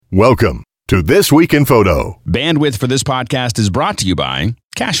Welcome to This Week in Photo. Bandwidth for this podcast is brought to you by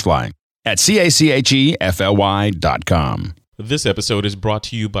CashFly at CACHEFLY.com. This episode is brought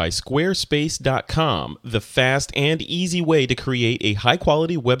to you by Squarespace.com, the fast and easy way to create a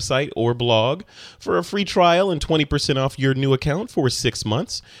high-quality website or blog. For a free trial and 20% off your new account for 6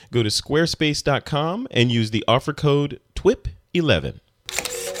 months, go to Squarespace.com and use the offer code TWIP11.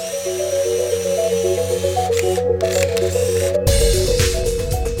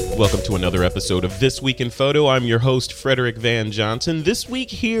 Welcome to another episode of This Week in Photo. I'm your host, Frederick Van Johnson. This week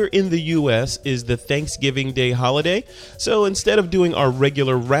here in the U.S. is the Thanksgiving Day holiday. So instead of doing our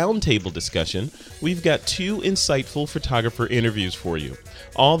regular roundtable discussion, we've got two insightful photographer interviews for you.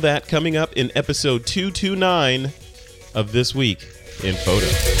 All that coming up in episode 229 of This Week in Photo.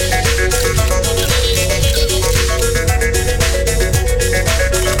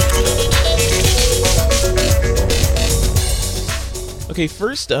 Okay,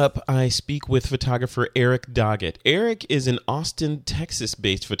 first up, I speak with photographer Eric Doggett. Eric is an Austin,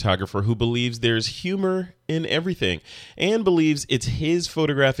 Texas-based photographer who believes there's humor in everything and believes it's his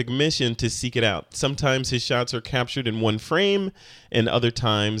photographic mission to seek it out. Sometimes his shots are captured in one frame, and other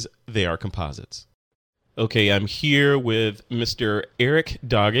times they are composites. Okay, I'm here with Mr. Eric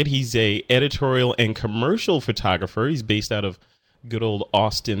Doggett. He's a editorial and commercial photographer. He's based out of good old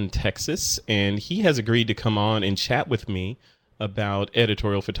Austin, Texas, and he has agreed to come on and chat with me about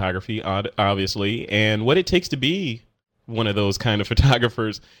editorial photography, obviously, and what it takes to be one of those kind of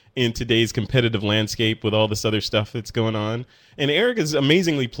photographers in today's competitive landscape with all this other stuff that's going on. And Eric is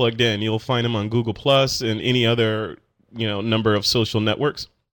amazingly plugged in. You'll find him on Google Plus and any other, number of social networks.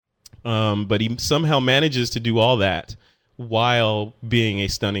 But he somehow manages to do all that while being a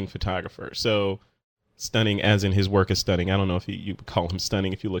stunning photographer. So stunning as in his work is stunning. I don't know if you call him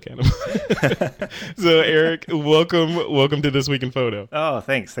stunning if you look at him. So, Eric, welcome to This Week in Photo. Oh,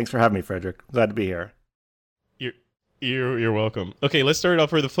 thanks. Thanks for having me, Frederick. Glad to be here. You're welcome. Okay, let's start off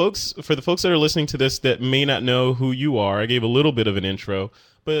for the folks that are listening to this that may not know who you are. I gave a little bit of an intro,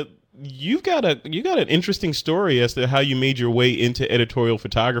 but you got an interesting story as to how you made your way into editorial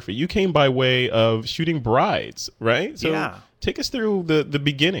photography. You came by way of shooting brides, right? So yeah. Take us through the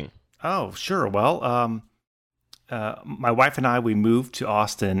beginning. Oh, sure. Well, my wife and I, we moved to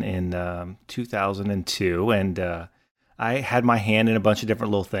Austin in 2002, and I had my hand in a bunch of different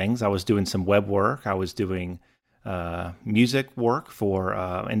little things. I was doing some web work. I was doing music work for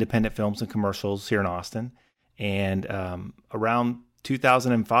independent films and commercials here in Austin. And around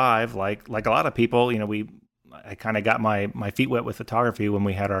 2005, like a lot of people, I kind of got my feet wet with photography when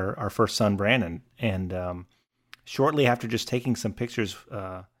we had our first son, Brandon. And shortly after just taking some pictures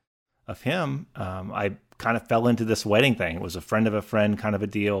of him, I kind of fell into this wedding thing. It was a friend of a friend kind of a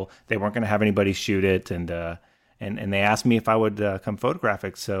deal. They weren't going to have anybody shoot it, and they asked me if I would come photograph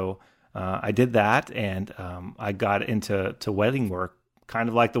it. So I did that, and I got into wedding work, kind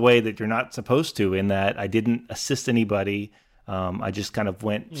of like the way that you're not supposed to, in that I didn't assist anybody. I just kind of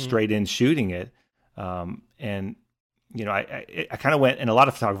went straight in shooting it, and I kind of went. And a lot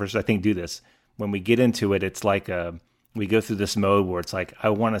of photographers, I think, do this. When we get into it, it's like we go through this mode where it's like, I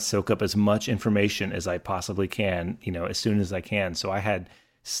want to soak up as much information as I possibly can, as soon as I can. So I had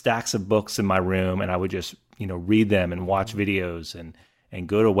stacks of books in my room, and I would just, read them and watch videos and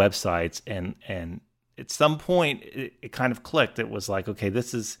go to websites. And at some point it kind of clicked. It was like, okay,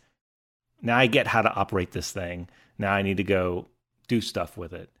 now I get how to operate this thing. Now I need to go do stuff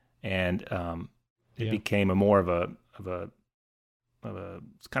with it. And it became more of a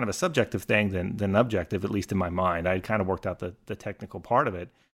kind of a subjective thing than objective, at least in my mind. I had kind of worked out the technical part of it.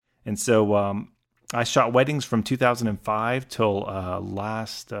 And so I shot weddings from 2005 till the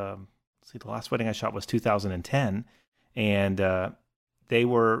last wedding I shot was 2010. And they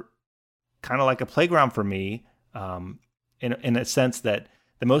were kind of like a playground for me, in a sense that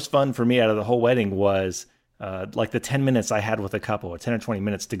the most fun for me out of the whole wedding was like the 10 minutes I had with a couple, or 10 or 20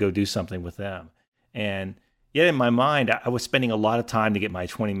 minutes to go do something with them. And yet in my mind, I was spending a lot of time to get my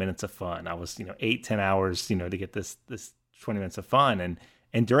 20 minutes of fun. I was, 8-10 hours, to get this 20 minutes of fun.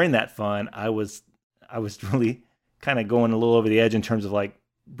 And during that fun, I was really kind of going a little over the edge in terms of like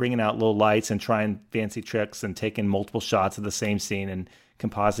bringing out little lights and trying fancy tricks and taking multiple shots of the same scene and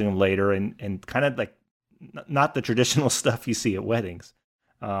compositing them later, and kind of like not the traditional stuff you see at weddings.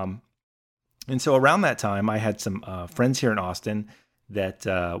 And so around that time, I had some friends here in Austin that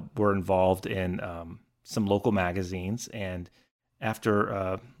were involved in some local magazines, and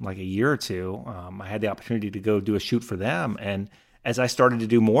after like a year or two, I had the opportunity to go do a shoot for them. And as I started to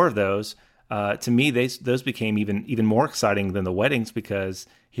do more of those, to me, those became even more exciting than the weddings, because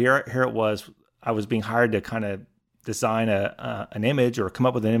here it was, I was being hired to kind of design an image or come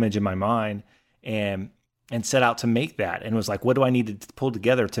up with an image in my mind and set out to make that. And it was like, what do I need to pull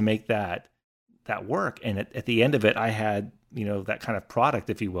together to make that work? And at the end of it, I had, that kind of product,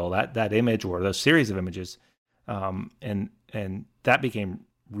 if you will, that image or those series of images. And that became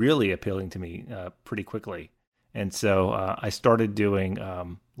really appealing to me pretty quickly. And so I started doing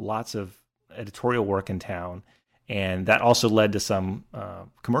lots of editorial work in town, and that also led to some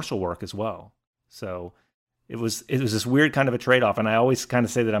commercial work as well. So it was this weird kind of a trade-off, and I always kind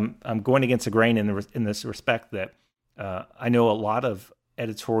of say that I'm going against the grain in this respect, that I know a lot of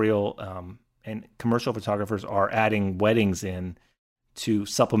editorial and commercial photographers are adding weddings in to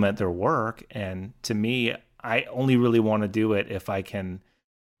supplement their work, and to me, I only really want to do it if I can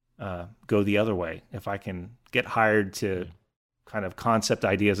go the other way, if I can get hired to kind of concept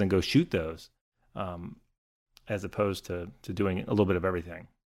ideas and go shoot those, as opposed to doing a little bit of everything.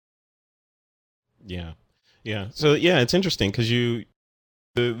 Yeah. So it's interesting because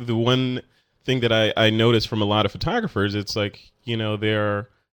the one thing that I noticed from a lot of photographers, it's like,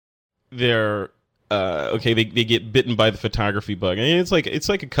 they're okay, they get bitten by the photography bug. And it's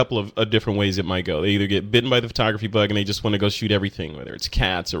like a couple of different ways it might go. They either get bitten by the photography bug and they just want to go shoot everything, whether it's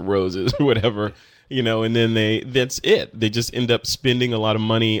cats or roses or whatever, and then that's it. They just end up spending a lot of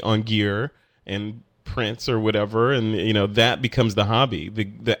money on gear and prints or whatever, and that becomes the hobby.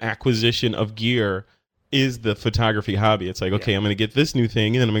 The acquisition of gear is the photography hobby. It's like, okay, I'm going to get this new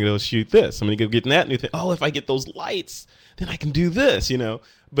thing, and then I'm going to go shoot this. I'm going to go get that new thing. Oh, if I get those lights, then I can do this,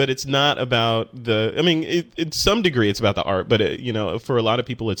 But it's not about to some degree it's about the art, but for a lot of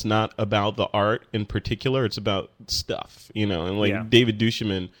people, it's not about the art in particular. It's about stuff, and David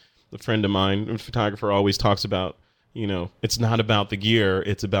Duchemin, a friend of mine, a photographer, always talks about, it's not about the gear,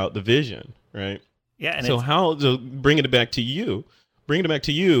 it's about the vision, right? Yeah. And so bringing it back to you.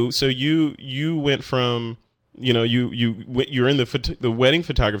 So you went from, you're in the wedding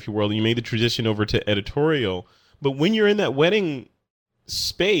photography world, and you made the transition over to editorial. But when you're in that wedding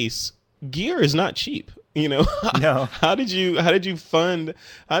space, gear is not cheap. No. How did you fund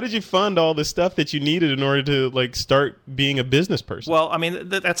all the stuff that you needed in order to start being a business person? Well,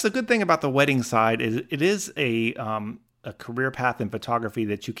 that's the good thing about the wedding side is it is a career path in photography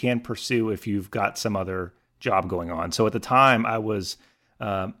that you can pursue if you've got some other job going on. So at the time, I was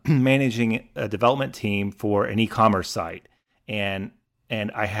managing a development team for an e-commerce site, and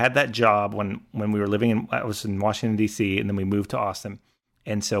I had that job when we were I was in Washington D.C. and then we moved to Austin.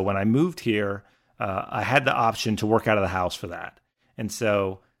 And so when I moved here, I had the option to work out of the house for that, and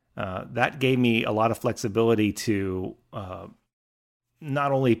so that gave me a lot of flexibility to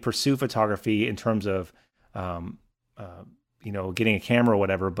not only pursue photography in terms of getting a camera or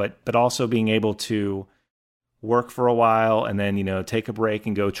whatever, but also being able to work for a while and then, take a break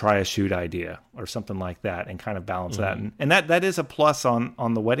and go try a shoot idea or something like that and kind of balance that. And that is a plus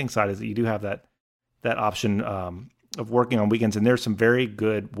on the wedding side, is that you do have that option of working on weekends. And there's some very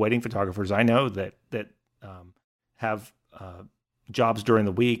good wedding photographers I know that have jobs during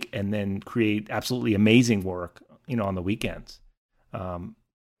the week and then create absolutely amazing work, on the weekends.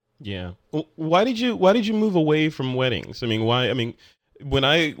 Yeah. Well, why did you move away from weddings? When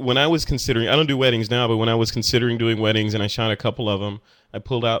I was considering, I don't do weddings now, but when I was considering doing weddings and I shot a couple of them, I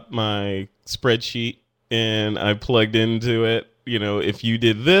pulled out my spreadsheet and I plugged into it, if you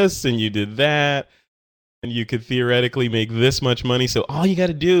did this and you did that, and you could theoretically make this much money. So all you got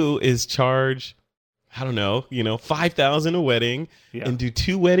to do is charge, I don't know, $5,000 a wedding and do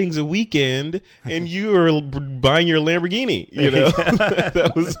 2 weddings a weekend, and you are buying your Lamborghini.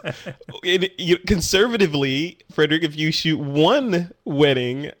 That was conservatively, Frederick. If you shoot 1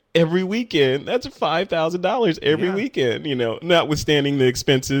 wedding every weekend, that's $5,000 every weekend. Notwithstanding the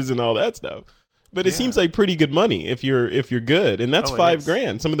expenses and all that stuff. But it seems like pretty good money if you're good, and that's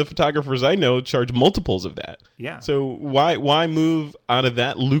 $5,000. Some of the photographers I know charge multiples of that. Yeah. So why move out of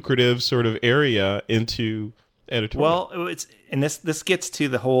that lucrative sort of area into editorial? Well, this gets to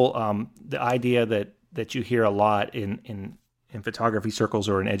the whole the idea that you hear a lot in photography circles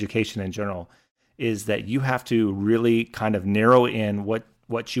or in education in general, is that you have to really kind of narrow in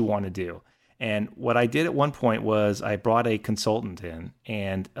what you want to do. And what I did at one point was I brought a consultant in,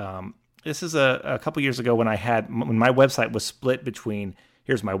 and this is a couple years ago when my website was split between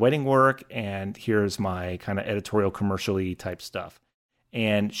here's my wedding work and here's my kind of editorial commercially type stuff.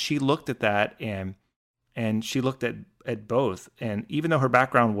 And she looked at that and she looked at both. And even though her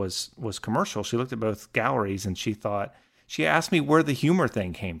background was commercial, she looked at both galleries and she asked me where the humor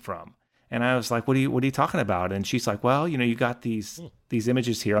thing came from. And I was like, what are you talking about? And she's like, well, you got these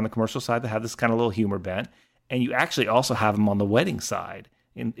images here on the commercial side that have this kind of little humor bent. And you actually also have them on the wedding side.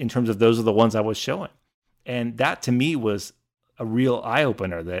 In terms of those are the ones I was showing. And that to me was a real eye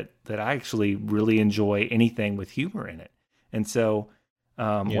opener that I actually really enjoy anything with humor in it. And so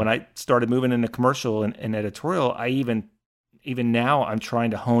when I started moving into commercial and editorial, I even now I'm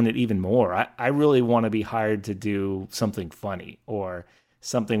trying to hone it even more. I really want to be hired to do something funny or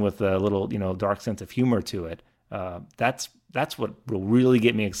something with a little, dark sense of humor to it. That's what will really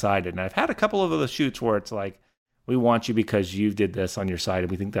get me excited. And I've had a couple of those shoots where it's like, we want you because you did this on your site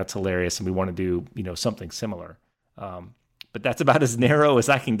and we think that's hilarious and we want to do, something similar. But that's about as narrow as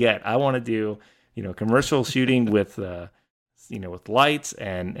I can get. I want to do, commercial shooting with, with lights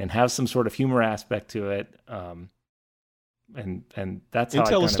and have some sort of humor aspect to it. And that's how I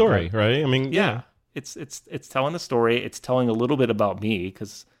tell a story, right? I mean, yeah. It's telling the story. It's telling a little bit about me,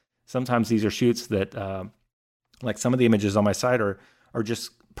 because sometimes these are shoots that, like some of the images on my site are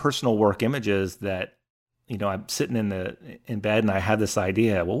just personal work images that, I'm sitting in bed and I had this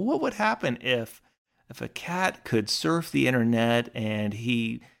idea. Well, what would happen if a cat could surf the internet and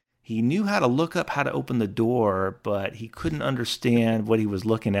he knew how to look up how to open the door, but he couldn't understand what he was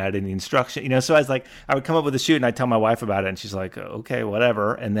looking at in the instruction. So I would come up with a shoot and I'd tell my wife about it and she's like, okay,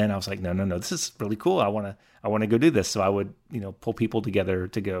 whatever. And then I was like, no, this is really cool. I want to go do this. So I would, pull people together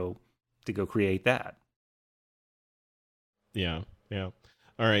to go create that. Yeah.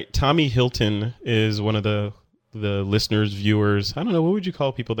 All right. Tommy Hilton is one of the listeners, viewers. I don't know, what would you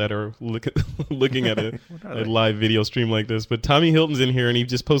call people that are looking at a live video stream like this? But Tommy Hilton's in here, and he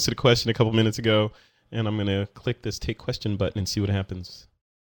just posted a question a couple minutes ago, and I'm going to click this take question button and see what happens.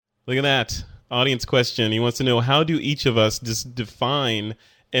 Look at that. Audience question. He wants to know, how do each of us just define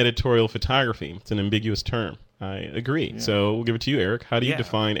editorial photography? It's an ambiguous term. I agree. Yeah. So we'll give it to you, Eric. How do you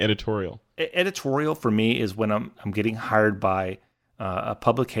define editorial? Editorial for me is when I'm getting hired by a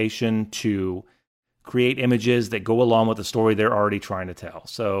publication to create images that go along with the story they're already trying to tell.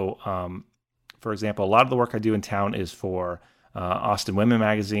 So, for example, a lot of the work I do in town is for Austin Women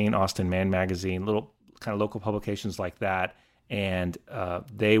Magazine, Austin Man Magazine, little kind of local publications like that. And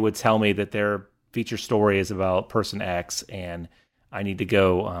they would tell me that their feature story is about person X, and I need to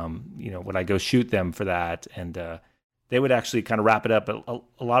go, would I go shoot them for that? And they would actually kind of wrap it up. But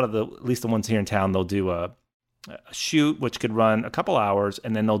a lot of at least the ones here in town, they'll do a shoot which could run a couple hours,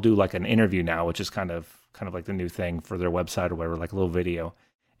 and then they'll do like an interview now, which is kind of like the new thing for their website or whatever, like a little video.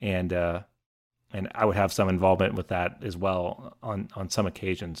 And I would have some involvement with that as well on some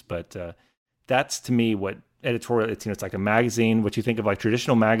occasions. But that's to me what editorial. It's like a magazine. What you think of like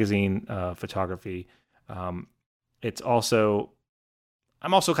traditional magazine photography. It's also,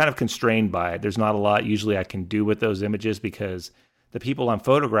 I'm also kind of constrained by it. There's not a lot usually I can do with those images because the people I'm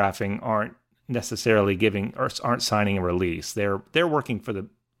photographing aren't necessarily giving or aren't signing a release. They're working for the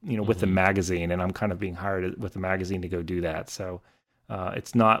with the magazine, and I'm kind of being hired with the magazine to go do that. So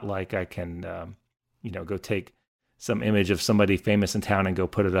it's not like I can go take some image of somebody famous in town and go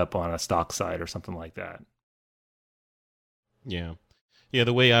put it up on a stock site or something like that. Yeah.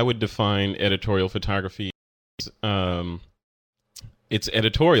 The way I would define editorial photography is it's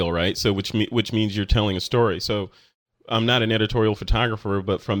editorial, right? So which means you're telling a story. So I'm not an editorial photographer,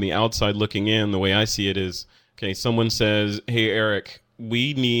 but from the outside looking in, the way I see it is, okay, someone says, hey, Eric,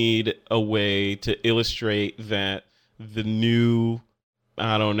 we need a way to illustrate that the new,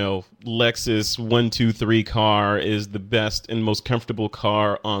 I don't know, Lexus 123 car is the best and most comfortable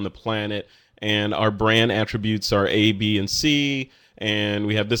car on the planet, and our brand attributes are A, B, and C, and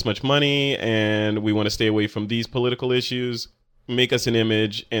we have this much money, and we want to stay away from these political issues. Make us an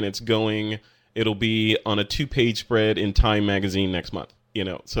image, and it'll be on a 2-page spread in Time magazine next month,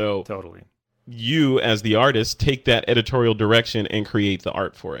 so totally. You as the artist take that editorial direction and create the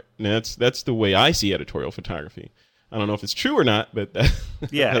art for it. And that's the way I see editorial photography. I don't know if it's true or not, but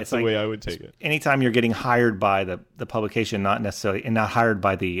that's the way I would take it. Anytime you're getting hired by the publication, not hired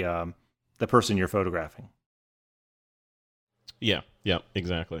by the person you're photographing. Yeah,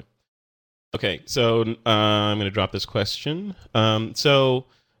 exactly. Okay, so I'm going to drop this question. So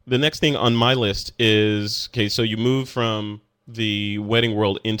the next thing on my list is, okay, so you move from the wedding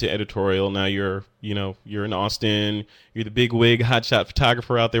world into editorial. Now you're in Austin. You're the big wig hotshot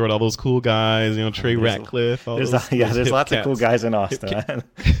photographer out there with all those cool guys, Trey Ratcliffe. There's lots of cool guys in Austin.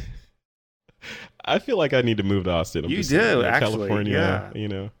 I feel like I need to move to Austin. You do, actually. California,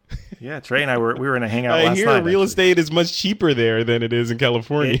 Yeah, Trey and I we were in a hangout last night. I hear real estate is much cheaper there than it is in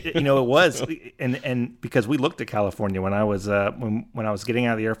California. It was, and because we looked at California when I was when I was getting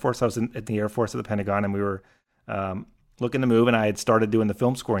out of the Air Force, I was at the Air Force at the Pentagon, and we were looking to move, and I had started doing the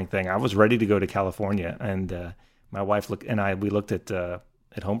film scoring thing. I was ready to go to California, and my wife we looked at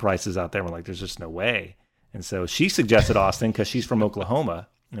home prices out there, and we're like, there's just no way. And so she suggested Austin because she's from Oklahoma,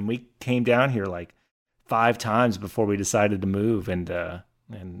 and we came down here like 5 times before we decided to move, and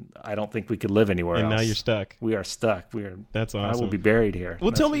I don't think we could live anywhere else. And now you're stuck. We are stuck. That's awesome. I will be buried here.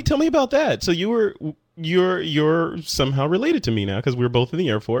 Well, tell me about that. So you're somehow related to me now because we're both in the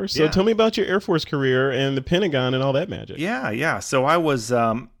Air Force. So tell me about your Air Force career and the Pentagon and all that magic. Yeah. So I was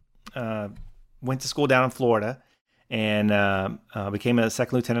went to school down in Florida and became a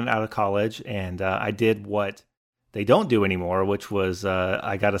second lieutenant out of college, and I did what they don't do anymore, which was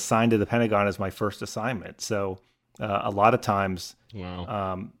I got assigned to the Pentagon as my first assignment. So a lot of times,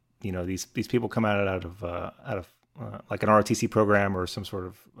 wow, these people come out of like an ROTC program or some sort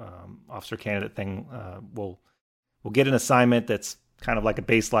of officer candidate thing. Will get an assignment that's kind of like a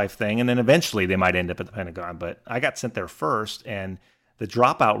base life thing, and then eventually they might end up at the Pentagon. But I got sent there first, and the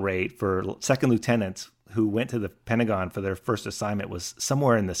dropout rate for second lieutenants who went to the Pentagon for their first assignment was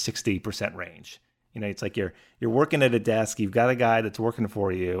somewhere in the 60% range. It's like you're working at a desk, you've got a guy that's working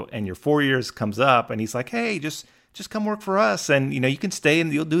for you, and your 4 years comes up, and he's like, "Hey, just come work for us, and you can stay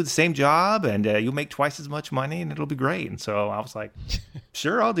and you'll do the same job, and you'll make twice as much money, and it'll be great." And so I was like,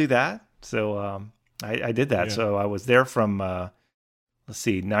 "Sure, I'll do that." So I did that. Yeah. So I was there from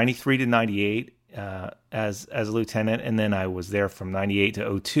 93 to 98 as a lieutenant, and then I was there from 98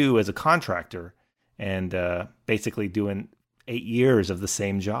 to 02 as a contractor, and basically doing 8 years of the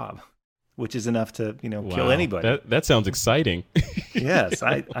same job, which is enough to kill anybody. That sounds exciting. Yes,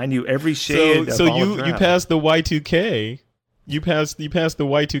 I knew every shade. So you passed the Y2K. You passed the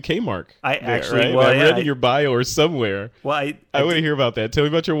Y2K mark. I there, actually, right? well, I read in your bio or somewhere. Well, I want to hear about that. Tell me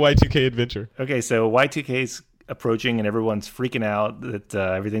about your Y2K adventure. Okay, so Y2K's approaching, and everyone's freaking out that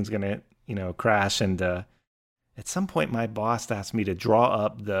everything's going to crash. And at some point, my boss asked me to draw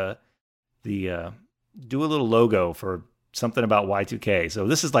up do a little logo for something about Y2K. So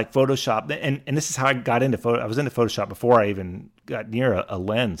this is like Photoshop, and this is how I got into photo. I was into Photoshop before I even got near a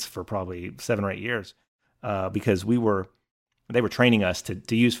lens for probably 7 or 8 years, because they were training us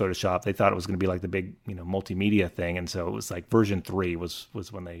to use Photoshop. They thought it was going to be like the big multimedia thing, and so it was like version 3 was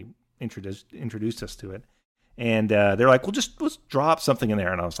when they introduced us to it. And they're like, "Well, let's draw up something in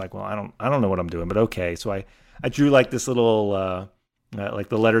there." And I was like, "Well, I don't know what I'm doing, but okay." So I drew like this little. Like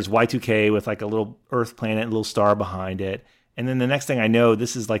the letters Y2K with like a little Earth planet, a little star behind it. And then the next thing I know,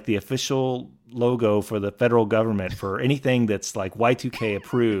 this is like the official logo for the federal government for anything that's like Y2K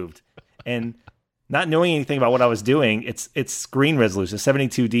approved. And not knowing anything about what I was doing, it's screen resolution,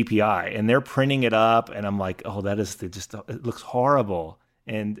 72 DPI, and they're printing it up. And I'm like, "Oh, that is it looks horrible."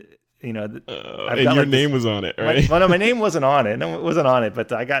 And and your name was on it, right? No, my name wasn't on it. No, it wasn't on it,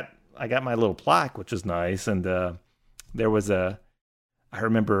 but I got my little plaque, which was nice. And there was I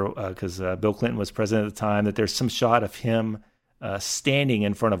remember because Bill Clinton was president at the time, that there's some shot of him standing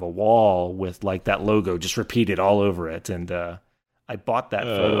in front of a wall with like that logo just repeated all over it. And I bought that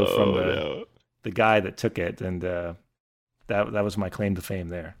photo from the guy that took it, and that was my claim to fame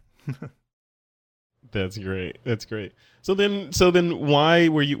there. That's great. So then why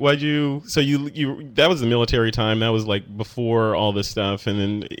why'd you that was the military time, that was like before all this stuff, and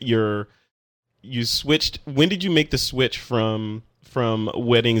then you switched. When did you make the switch from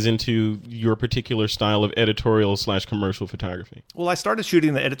weddings into your particular style of editorial / commercial photography? Well, I started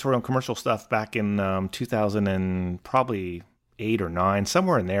shooting the editorial and commercial stuff back in 2000 and probably 8 or 9,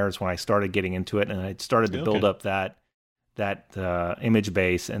 somewhere in there is when I started getting into it, and I started to build up that image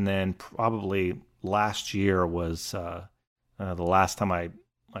base. And then probably last year was the last time I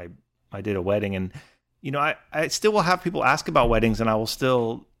did a wedding. And I still will have people ask about weddings, and I will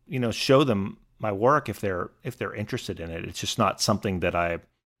still show them my work if they're interested in it. It's just not something that I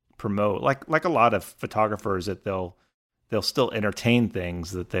promote. Like a lot of photographers, that they'll still entertain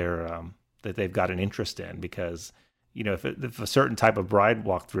things that that they've got an interest in, because if a certain type of bride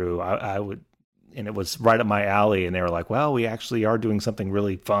walked through, I would, and it was right up my alley, and they were like, "Well, we actually are doing something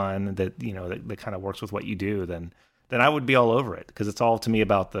really fun that that kind of works with what you do," then I would be all over it, because it's all to me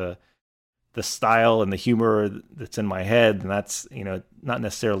about the style and the humor that's in my head, and that's not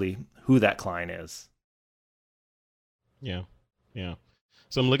necessarily who that client is. Yeah.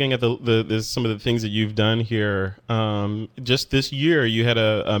 So I'm looking at the some of the things that you've done here. Just this year, you had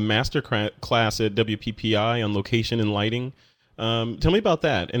a master class at WPPI on location and lighting. Tell me about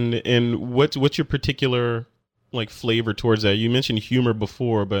that, and what's your particular like flavor towards that? You mentioned humor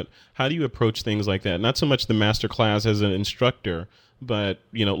before, but how do you approach things like that? Not so much the master class as an instructor, but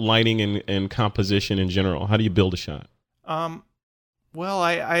lighting and composition in general. How do you build a shot? Well,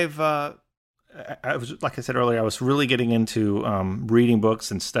 I was, like I said earlier, I was really getting into reading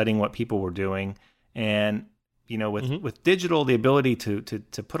books and studying what people were doing, and with digital, the ability to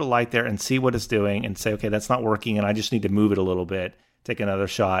put a light there and see what it's doing and say, okay, that's not working, and I just need to move it a little bit, take another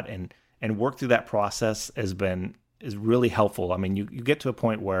shot, and and work through that process is really helpful. I mean, you get to a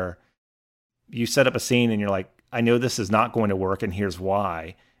point where you set up a scene and you're like, I know this is not going to work, and here's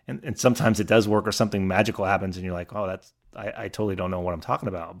why. And sometimes it does work, or something magical happens, and you're like, oh, I totally don't know what I'm talking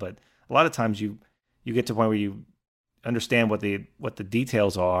about. But a lot of times you get to a point where you understand what the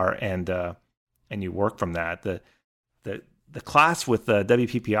details are, and you work from that. The class with the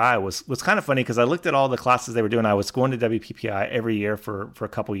WPPI was kind of funny because I looked at all the classes they were doing. I was going to WPPI every year for a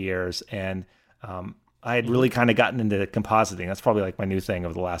couple years, and I had really kind of gotten into compositing. That's probably like my new thing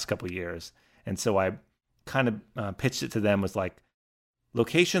over the last couple of years. And so I kind of pitched it to them as like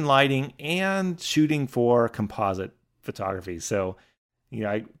location lighting and shooting for composite photography. So,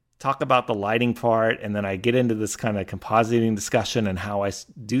 I talk about the lighting part, and then I get into this kind of compositing discussion and how I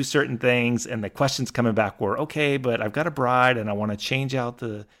do certain things. And the questions coming back were, okay, but I've got a bride and I want to change out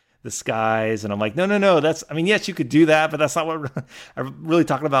the skies. And I'm like, no, yes, you could do that, but that's not what I'm really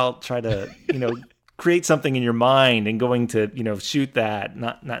talking about. Try to, create something in your mind and going to, shoot that,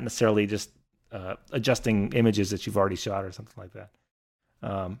 not necessarily just adjusting images that you've already shot or something like that.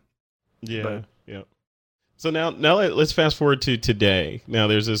 Yeah. So now let's fast forward to today. Now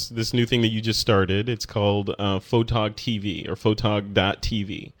there's this new thing that you just started. It's called Photog TV or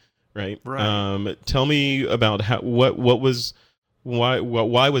Photog.tv, right? Right. Tell me about why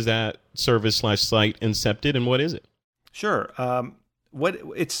was that service/site incepted, and what is it? Sure. What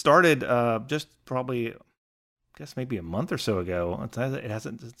it started just probably, I guess maybe a month or so ago.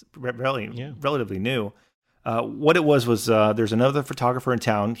 It's relatively new. What it was there's another photographer in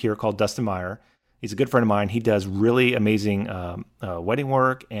town here called Dustin Meyer. He's a good friend of mine. He does really amazing wedding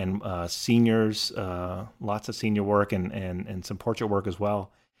work and seniors, lots of senior work and some portrait work as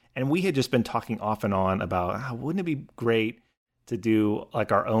well. And we had just been talking off and on about, wouldn't it be great to do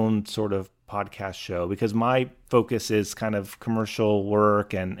like our own sort of podcast show? Because my focus is kind of commercial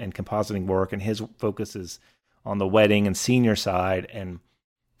work and compositing work, and his focus is on the wedding and senior side.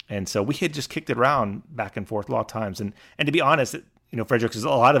 And so we had just kicked it around back and forth a lot of times. And to be honest, Frederick, a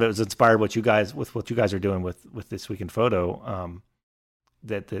lot of it was inspired what you guys are doing with This Week in Photo.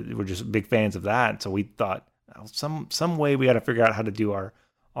 That we're just big fans of that. So we thought some way we got to figure out how to do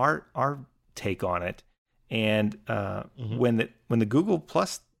our take on it. And when the Google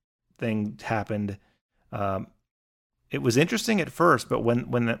Plus thing happened, it was interesting at first. But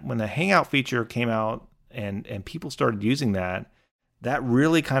when the Hangout feature came out and people started using that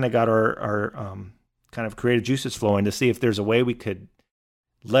really kind of got our kind of creative juices flowing to see if there's a way we could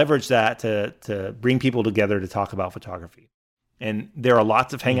leverage that to bring people together to talk about photography. And there are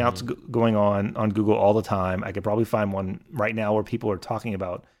lots of Hangouts going on Google all the time. I could probably find one right now where people are talking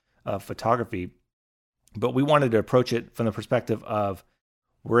about photography. But we wanted to approach it from the perspective of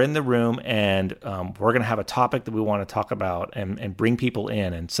we're in the room and we're going to have a topic that we want to talk about and bring people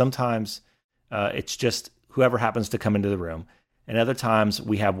in. And sometimes it's just whoever happens to come into the room. And other times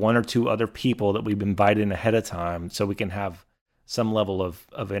we have one or two other people that we've invited in ahead of time so we can have some level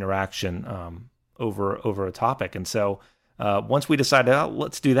of interaction over a topic. And so once we decided,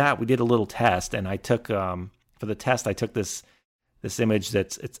 let's do that, we did a little test. And I took, for the test, I took this image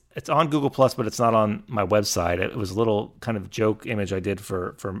that's it's on Google Plus, but it's not on my website. It was a little kind of joke image I did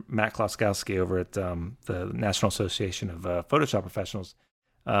for Matt Kloskowski over at the National Association of Photoshop Professionals.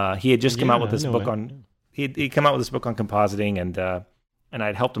 He had just come out with this book on... He'd come out with this book on compositing, and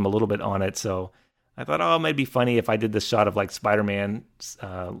I'd helped him a little bit on it. So I thought, it might be funny if I did this shot of like Spider-Man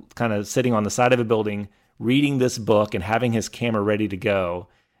kind of sitting on the side of a building, reading this book and having his camera ready to go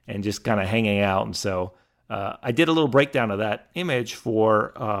and just kind of hanging out. And so I did a little breakdown of that image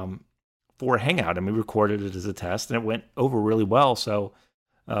for a Hangout, and we recorded it as a test, and it went over really well. So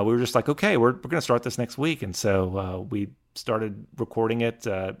we were just like, okay, we're going to start this next week. And so we started recording it.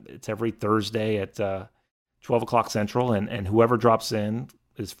 It's every Thursday at 12 o'clock Central, and whoever drops in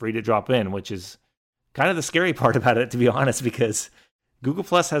is free to drop in, which is kind of the scary part about it, to be honest, because Google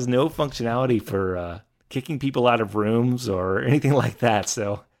Plus has no functionality for kicking people out of rooms or anything like that.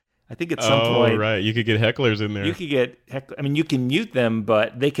 So I think at some point... right. You could get hecklers in there. You could get... you can mute them,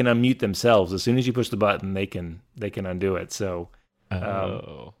 but they can unmute themselves. As soon as you push the button, they can undo it. So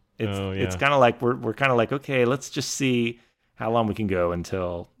it's kind of like we're kind of like, okay, let's just see how long we can go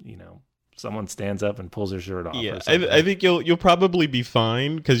until, someone stands up and pulls their shirt off. Yeah, I think you'll probably be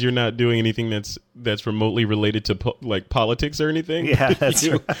fine because you're not doing anything that's remotely related to like politics or anything. Yeah, that's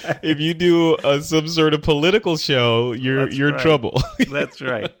right. If you do some sort of political show, you're in trouble. That's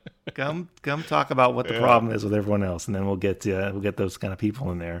right. Come talk about what the problem is with everyone else, and then we'll get those kind of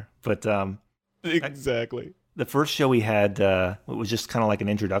people in there. But exactly. The first show we had it was just kind of like an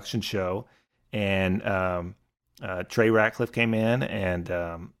introduction show, and Trey Ratcliffe came in,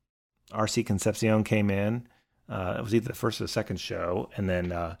 and RC Concepcion came in. It was either the first or the second show. And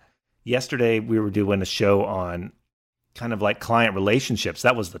then yesterday we were doing a show on kind of like client relationships.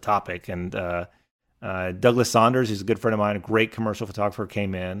 That was the topic. And Douglas Saunders, who's a good friend of mine, a great commercial photographer,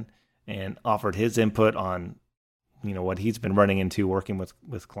 came in and offered his input on, what he's been running into working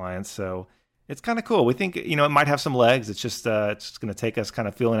with clients. So it's kind of cool. We think, it might have some legs. It's just going to take us kind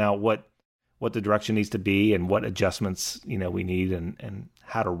of feeling out what the direction needs to be and what adjustments, we need and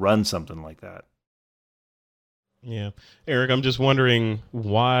how to run something like that. Yeah. Eric, I'm just wondering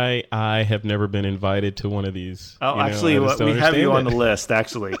why I have never been invited to one of these. Oh, actually, we have you on the list,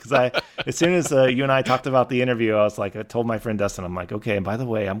 actually, because as soon as you and I talked about the interview, I was like, I told my friend Dustin, I'm like, okay, and by the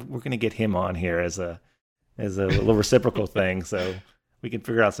way, we're going to get him on here as a little reciprocal thing, so we can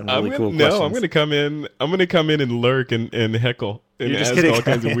figure out some really cool questions. No, I'm going to come in. I'm going to come in and lurk and heckle and ask all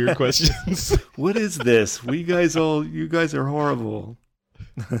kinds of weird questions. What is this? You guys are horrible.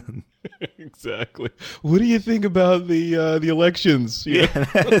 Exactly. What do you think about the elections? Yeah,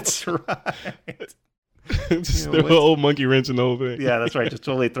 that's right. Just throw a whole monkey wrench in the whole thing. Yeah, that's right. Just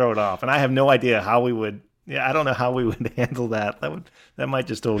totally throw it off. And I have no idea how we would. Yeah, I don't know how we would handle that. That might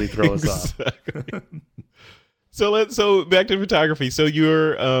just totally throw us off. So back to photography. So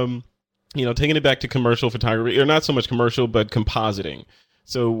you're taking it back to commercial photography, or not so much commercial, but compositing.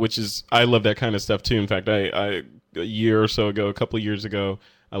 So I love that kind of stuff too. In fact, I a year or so ago, a couple of years ago,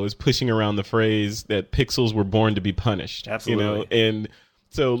 I was pushing around the phrase that pixels were born to be punished. Absolutely. And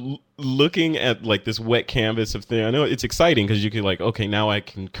so looking at like this wet canvas of thing, I know it's exciting because you can okay, now I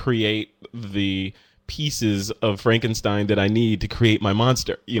can create the pieces of Frankenstein that I need to create my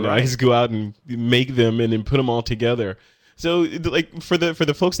monster. Right. I just go out and make them and then put them all together. So like for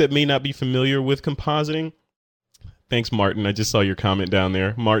the folks that may not be familiar with compositing, thanks, Martin. I just saw your comment down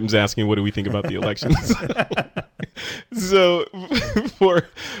there. Martin's asking, what do we think about the elections? So for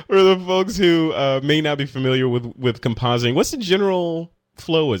the folks who may not be familiar with compositing, what's the general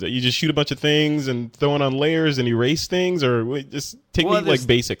flow? Is it you just shoot a bunch of things and throw it on layers and erase things, or just take me like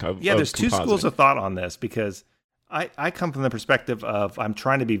basic of there's compositing? Two schools of thought on this, because I come from the perspective of I'm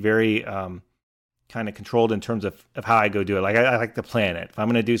trying to be very kind of controlled in terms of how I go do it. Like I like to plan it. If I'm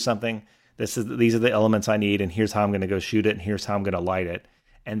going to do something, these are the elements I need, and here's how I'm going to go shoot it, and here's how I'm going to light it.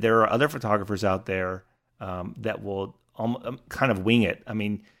 And there are other photographers out there that will kind of wing it. I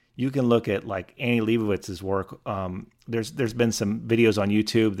mean, you can look at like Annie Leibovitz's work. There's been some videos on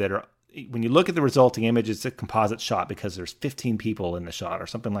YouTube that are, when you look at the resulting image, it's a composite shot because there's 15 people in the shot or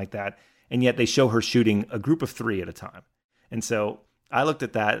something like that, and yet they show her shooting a group of 3 at a time. And so I looked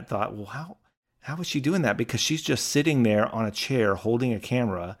at that and thought, well, how is she doing that? Because she's just sitting there on a chair holding a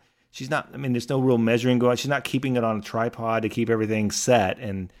camera. She's not, there's no real measuring going on. She's not keeping it on a tripod to keep everything set.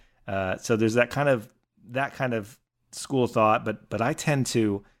 And so there's that kind of school of thought, but I tend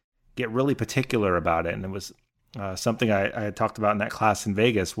to get really particular about it. And it was something I had talked about in that class in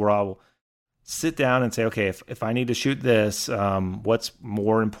Vegas, where I'll sit down and say, okay, if I need to shoot this, what's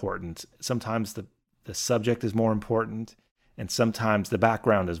more important? Sometimes the subject is more important, and sometimes the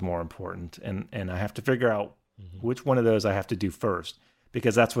background is more important. And I have to figure out which one of those I have to do first,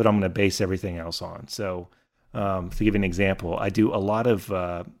 because that's what I'm going to base everything else on. So to give you an example, I do a lot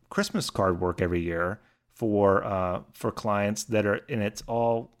of Christmas card work every year for clients that are, and it's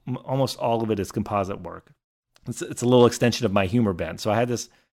almost all of it is composite work. It's a little extension of my humor bent. So I had this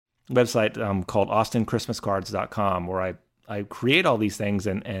website called austinchristmascards.com where I create all these things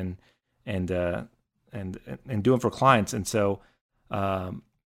and do them for clients. And so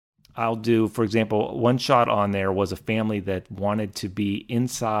I'll do, for example, one shot on there was a family that wanted to be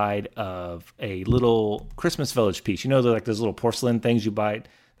inside of a little Christmas village piece. They're like those little porcelain things you buy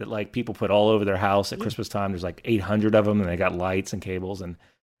that like people put all over their house at Christmas time. There's like 800 of them, and they got lights and cables. And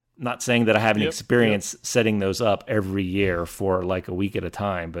not saying that I have any experience setting those up every year for like a week at a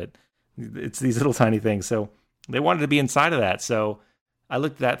time, but it's these little tiny things. So they wanted to be inside of that. So I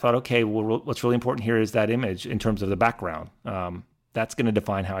looked at that, thought, okay, well, what's really important here is that image in terms of the background. That's going to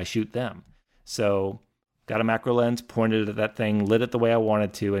define how I shoot them. So got a macro lens, pointed at that thing, lit it the way I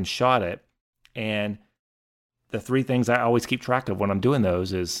wanted to, and shot it. And the 3 things I always keep track of when I'm doing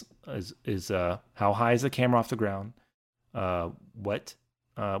those is how high is the camera off the ground? What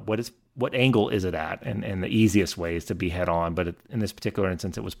angle is it at? And the easiest way is to be head on, but in this particular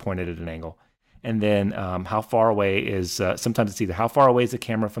instance, it was pointed at an angle. And then how far away is, sometimes it's either how far away is the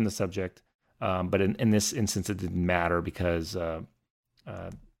camera from the subject, but in this instance, it didn't matter because the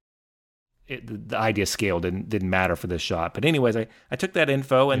idea scale didn't matter for this shot. But anyways, I took that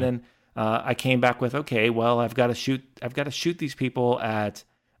info and then I came back with, okay, well, I've got to shoot these people at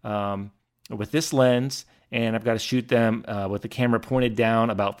with this lens and I've got to shoot them with the camera pointed down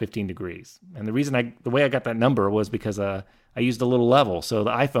about 15 degrees. And the way I got that number was because I used a little level. So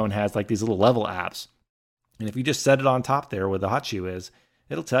the iPhone has like these little level apps. And if you just set it on top there where the hot shoe is,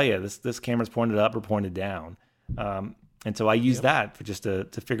 it'll tell you this camera's pointed up or pointed down. And so I use that for just to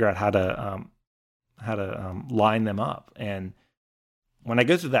figure out how to line them up. And when I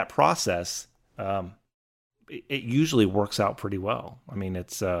go through that process, it usually works out pretty well. I mean,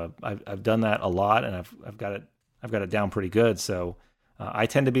 it's I've done that a lot, and I've got it down pretty good. So I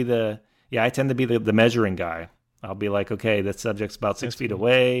tend to be the measuring guy. I'll be like, okay, that subject's about 6 feet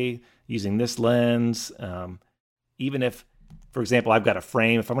away using this lens. Even if, for example, I've got a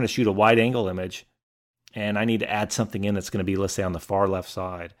frame, if I'm going to shoot a wide angle image and I need to add something in that's going to be, let's say, on the far left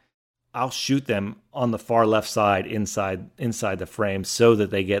side, I'll shoot them on the far left side inside the frame so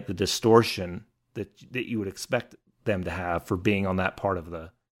that they get the distortion that you would expect them to have for being on that part of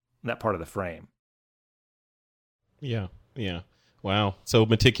the frame. Yeah. Yeah. Wow. So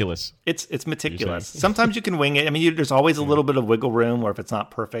meticulous. It's meticulous. Sometimes you can wing it. I mean, there's always a little bit of wiggle room, or if it's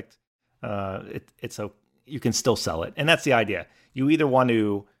not perfect, you can still sell it. And that's the idea. You either want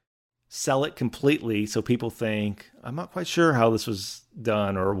to sell it completely so people think, I'm not quite sure how this was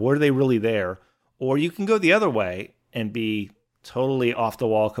done, or were they really there? Or you can go the other way and be totally off the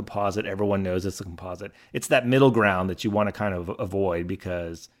wall composite. Everyone knows it's a composite. It's that middle ground that you want to kind of avoid,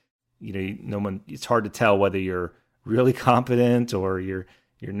 because it's hard to tell whether you're really competent or you're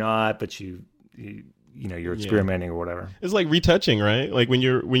not, but you're experimenting or whatever. It's like retouching, right? Like when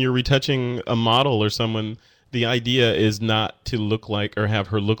you're retouching a model or someone, the idea is not to look like or have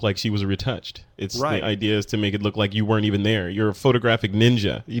her look like she was retouched. It's right. The idea is to make it look like you weren't even there. You're a photographic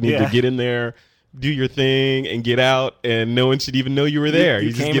ninja. You need to get in there, do your thing, and get out, and no one should even know you were there.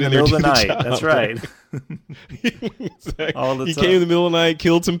 You just get in there, do the night. Job, that's right. You came in the middle of the night,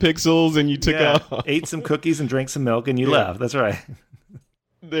 killed some pixels, and you took off. Ate some cookies and drank some milk, and you left. That's right.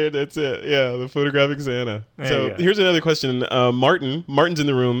 That's it. Yeah, the photographic Santa. So here's another question. Martin's in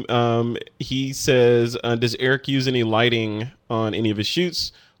the room. He says, does Eric use any lighting on any of his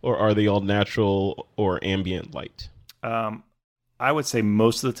shoots, or are they all natural or ambient light? I would say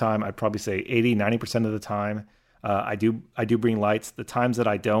most of the time, I'd probably say 80-90% of the time, I do bring lights. The times that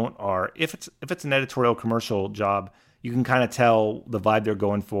I don't are if it's an editorial commercial job, you can kind of tell the vibe they're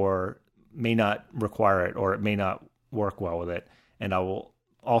going for may not require it, or it may not work well with it, and I will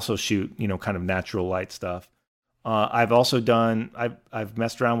also shoot kind of natural light stuff. I've also I've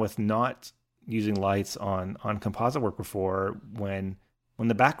messed around with not using lights on composite work before when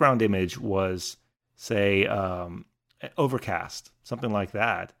the background image was, say, overcast, something like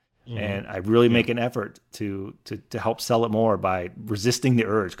that. Mm-hmm. And I really make an effort to help sell it more by resisting the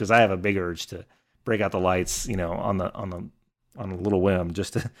urge, because I have a big urge to break out the lights, on a little whim,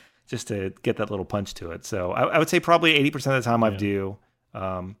 just to get that little punch to it. So I would say probably 80% of the time I do,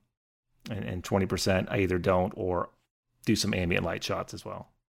 and 20% I either don't or do some ambient light shots as well.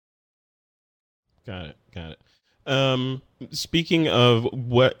 Got it. Speaking of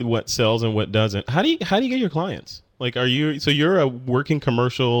what sells and what doesn't, how do you get your clients? Like, you're a working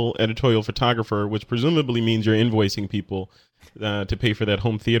commercial editorial photographer, which presumably means you're invoicing people to pay for that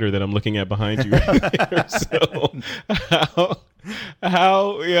home theater that I'm looking at behind you right there. So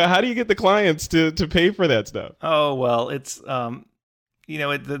how do you get the clients to pay for that stuff? Oh, well, it's the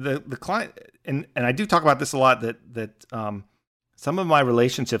client, and I do talk about this a lot, that some of my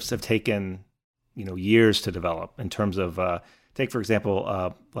relationships have taken years to develop, in terms of take, for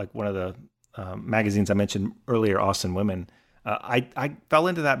example, like one of the magazines I mentioned earlier, Austin Women. I fell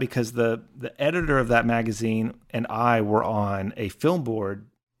into that because the editor of that magazine and I were on a film board,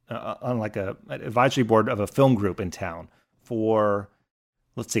 on like an advisory board of a film group in town for,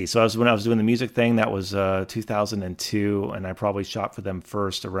 let's see. So when I was doing the music thing, that was 2002, and I probably shot for them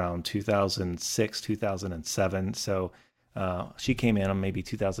first around 2006, 2007. So she came in on maybe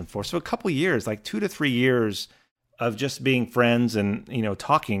 2004. So a couple years, like 2 to 3 years of just being friends and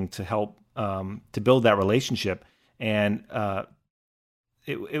talking to help to build that relationship. And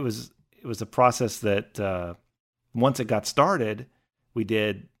it was a process that once it got started, we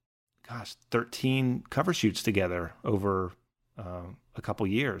did 13 cover shoots together over a couple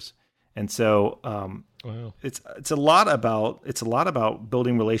years. And so wow. It's a lot about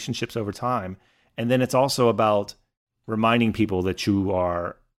building relationships over time, and then it's also about reminding people that you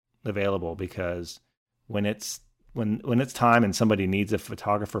are available, because when it's time and somebody needs a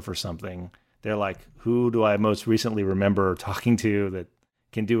photographer for something, they're like, who do I most recently remember talking to that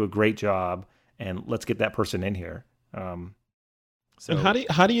can do a great job, and let's get that person in here. So and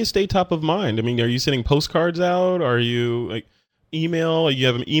how do you stay top of mind? I mean, are you sending postcards out? Are you like, email? You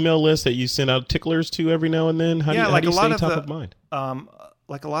have an email list that you send out ticklers to every now and then? How do you stay top of mind?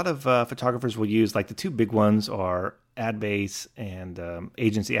 Like a lot of photographers will use, like the two big ones are AdBase and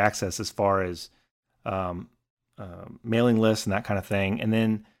Agency Access as far as mailing lists and that kind of thing. And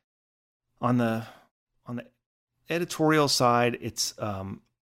then on the editorial side, it's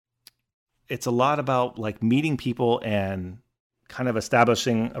a lot about like meeting people and kind of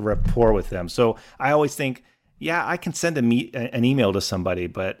establishing a rapport with them. So I always think, yeah, I can send an email to somebody,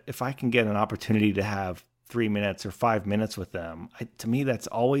 but if I can get an opportunity to have 3 minutes or 5 minutes with them, to me, that's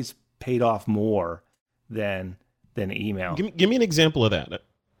always paid off more than email. Give me an example of that.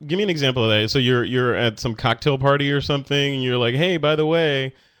 So you're at some cocktail party or something, and you're like, hey, by the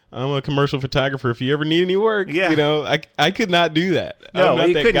way, I'm a commercial photographer. If you ever need any work, I could not do that. No,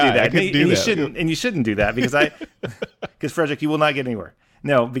 you couldn't do that. I couldn't do that. You shouldn't do that because Frederick, you will not get anywhere.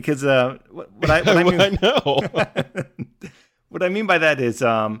 No, because what I mean, I know. what I mean by that is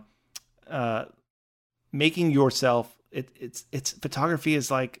making yourself. It's photography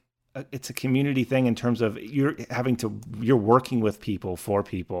is like it's a community thing in terms of you're working with people for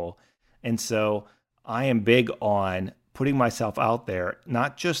people, and so I am big on putting myself out there,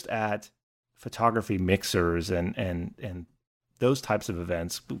 not just at photography mixers and those types of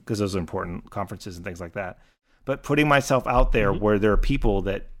events, because those are important, conferences and things like that, but putting myself out there where there are people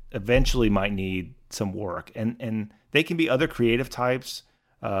that eventually might need some work. And they can be other creative types.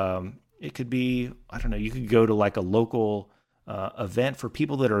 It could be, I don't know, you could go to like a local event for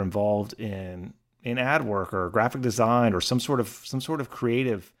people that are involved in ad work or graphic design or some sort of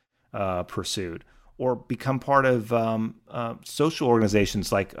creative pursuit, or become part of social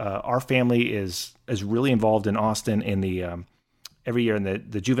organizations. Like our family is really involved in Austin in the every year in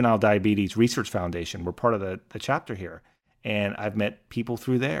the Juvenile Diabetes Research Foundation. We're part of the chapter here, and I've met people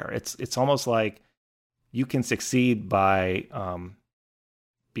through there. It's almost like you can succeed by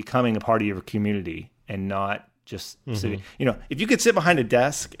becoming a part of your community and not just sitting. If you could sit behind a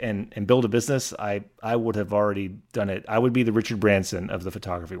desk and build a business, I would have already done it. I would be the Richard Branson of the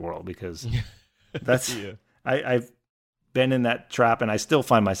photography world, because that's I've been in that trap, and I still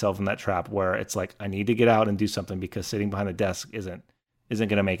find myself in that trap where it's like I need to get out and do something because sitting behind a desk isn't going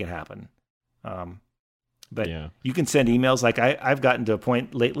to make it happen. But you can send emails. Like I've gotten to a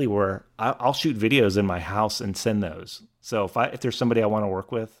point lately where I'll shoot videos in my house and send those. So if there's somebody I want to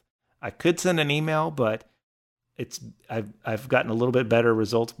work with, I could send an email, but I've gotten a little bit better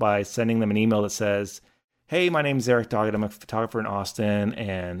results by sending them an email that says, hey, my name is Eric Doggett. I'm a photographer in Austin,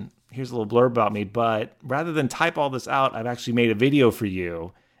 and here's a little blurb about me. But rather than type all this out, I've actually made a video for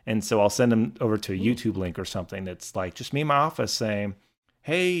you. And so I'll send them over to a YouTube link or something that's like just me in my office saying,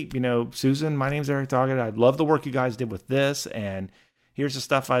 hey, Susan, my name's Eric Doggett. I love the work you guys did with this, and here's the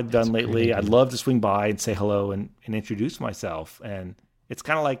stuff I've done lately. I'd love to swing by and say hello and introduce myself. And it's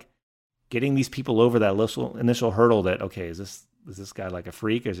kind of like getting these people over that initial hurdle that, okay, is this guy like a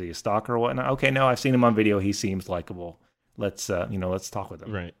freak? Is he a stalker or whatnot? Okay, no, I've seen him on video. He seems likable. Let's talk with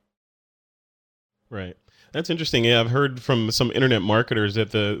him. Right. That's interesting. Yeah, I've heard from some internet marketers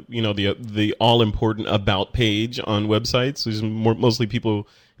that the all important about page on websites is mostly people.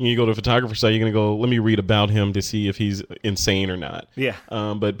 You go to a photographer site, you're going to go, let me read about him to see if he's insane or not. Yeah.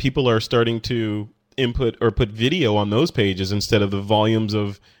 But people are starting to input or put video on those pages instead of the volumes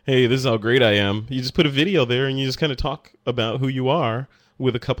of, hey, this is how great I am. You just put a video there and you just kind of talk about who you are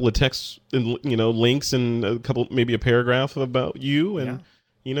with a couple of texts and links and maybe a paragraph about you, and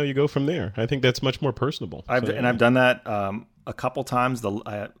you go from there. I think that's much more personable. I've done that a couple times.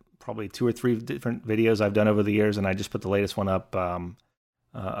 Probably 2 or 3 different videos I've done over the years, and I just put the latest one up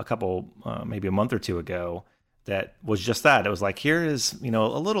a couple maybe a month or 2 ago. That was just that. It was like, here is a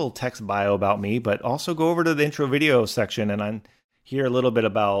little text bio about me, but also go over to the intro video section and hear a little bit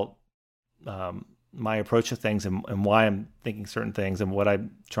about my approach to things and why I'm thinking certain things and what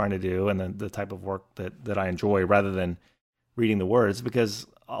I'm trying to do and then the type of work that I enjoy, rather than reading the words, because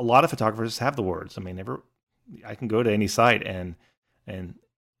a lot of photographers have the words. I mean, I can go to any site and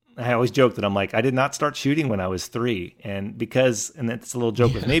I always joke that I'm like, I did not start shooting when I was 3. And it's a little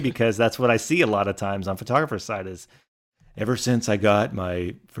joke with me, because that's what I see a lot of times on photographer's side is, ever since I got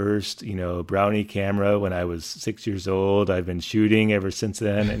my first, Brownie camera when I was 6 years old, I've been shooting ever since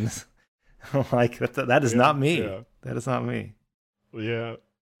then. And I'm like, that is not me. Yeah. That is not me. Yeah.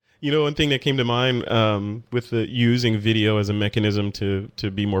 One thing that came to mind with using video as a mechanism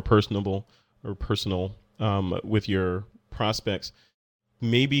to be more personable or personal with your prospects,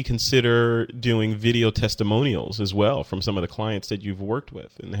 maybe consider doing video testimonials as well from some of the clients that you've worked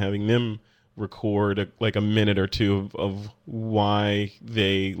with, and having them record like a minute or two of why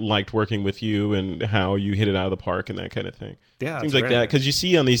they liked working with you and how you hit it out of the park and that kind of thing. Yeah, things like that, because you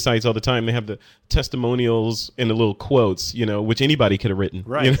see on these sites all the time they have the testimonials and the little quotes, which anybody could have written.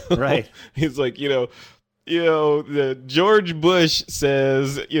 Right, right. It's like the George Bush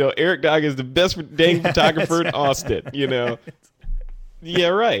says Eric Doggett is the best dang photographer in Austin. Yeah,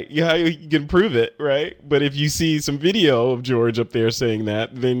 right. Yeah, you can prove it, right? But if you see some video of George up there saying that,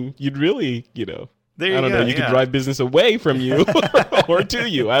 then you'd really, there I don't know, you could drive business away from you or to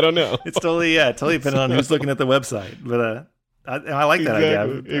you. I don't know. It's totally depending on who's looking at the website. But I like that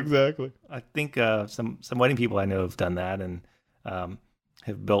idea. Exactly. I think some wedding people I know have done that and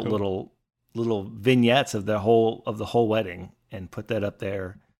have built little vignettes of the whole wedding and put that up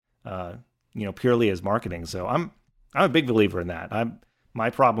there, purely as marketing. So I'm a big believer in that. My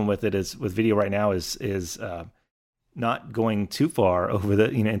problem with it is with video right now is not going too far over the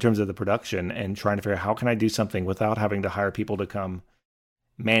in terms of the production and trying to figure out how can I do something without having to hire people to come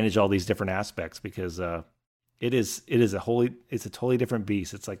manage all these different aspects, because it's a totally different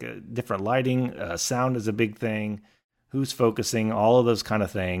beast. It's like a different lighting, sound is a big thing, who's focusing, all of those kind of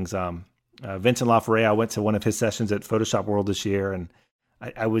things. Vincent LaFerre, I went to one of his sessions at Photoshop World this year, and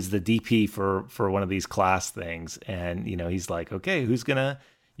I was the DP for one of these class things, and he's like, okay, you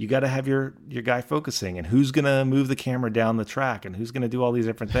got to have your guy focusing, and who's gonna move the camera down the track, and who's gonna do all these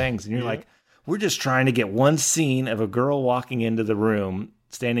different things, and you're like, we're just trying to get one scene of a girl walking into the room,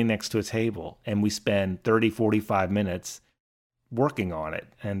 standing next to a table, and we spend 30-45 minutes working on it,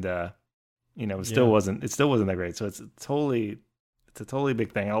 and it still wasn't that great. So it's a totally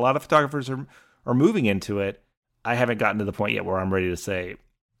big thing, and a lot of photographers are moving into it. I haven't gotten to the point yet where I'm ready to say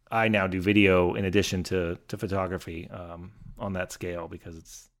I now do video in addition to photography on that scale, because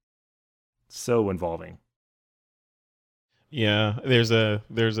it's so involving. Yeah, there's a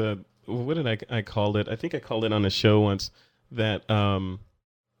what did I called it? I think I called it on a show once that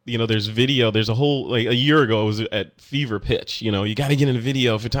there's video. There's a whole, like a year ago, it was at fever pitch. You got to get into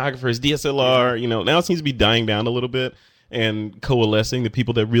video. Photographers, DSLR. Now it seems to be dying down a little bit and coalescing. The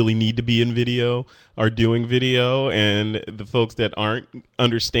people that really need to be in video are doing video, and the folks that aren't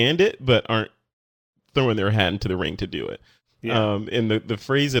understand it but aren't throwing their hat into the ring to do it. Yeah. And the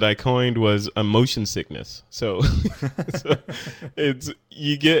phrase that I coined was a motion sickness. So,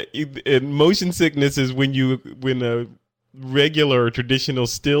 motion sickness is when a regular or traditional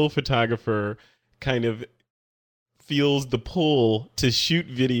still photographer kind of feels the pull to shoot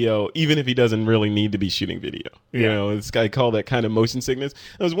video, even if he doesn't really need to be shooting video. I call that kind of motion sickness.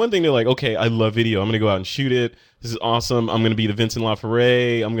 It was one thing they're like, okay, I love video. I'm going to go out and shoot it. This is awesome. I'm going to be the Vincent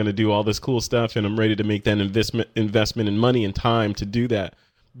LaFerre. I'm going to do all this cool stuff, and I'm ready to make that investment in money and time to do that.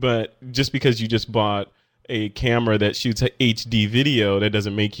 But just because you just bought a camera that shoots HD video, that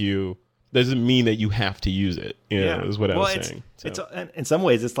doesn't mean that you have to use it. Is what I was saying. It's in some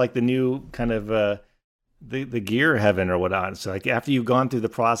ways, it's like the new kind of the gear heaven or whatnot. So like after you've gone through the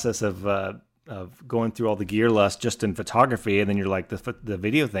process of going through all the gear lust just in photography, and then you're like the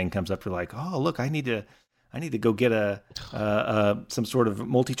video thing comes up, you're like, oh look, I need to go get some sort of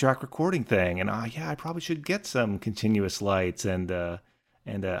multi-track recording thing, and I probably should get some continuous lights, and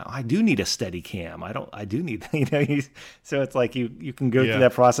I do need a steady cam. I do need so it's like you can go through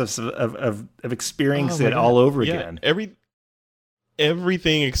that process of experiencing it all over again.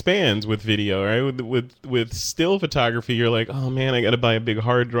 Everything expands with video, right? With still photography, you're like, oh man, I got to buy a big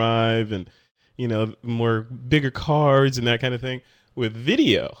hard drive and more bigger cards and that kind of thing. With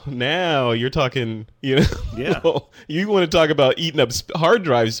video, now you're talking, you want to talk about eating up hard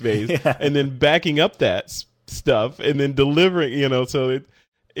drive space and then backing up that stuff and then delivering, so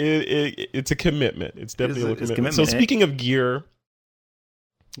it's a commitment. It's definitely a commitment. So speaking of gear,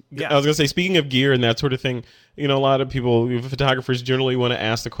 I was going to say, speaking of gear and that sort of thing, a lot of photographers generally want to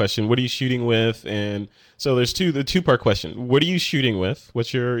ask the question, what are you shooting with? And so there's the two-part question. What are you shooting with?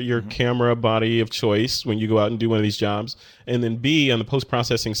 What's your camera body of choice when you go out and do one of these jobs? And then B, on the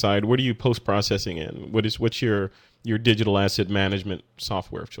post-processing side, what are you post-processing in? What's your digital asset management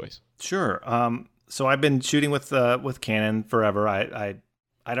software of choice? Sure. So I've been shooting with Canon forever. I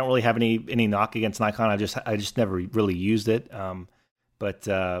don't really have any knock against Nikon. I just never really used it. But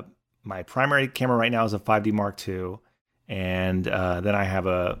my primary camera right now is a 5D Mark II, and then I have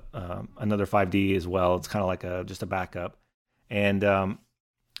another 5D as well. It's kind of like just a backup. And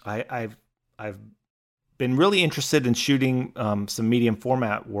I've been really interested in shooting some medium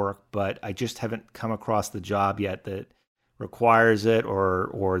format work, but I just haven't come across the job yet that requires it,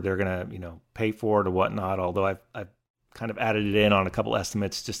 or they're gonna pay for it or whatnot. Although I've kind of added it in on a couple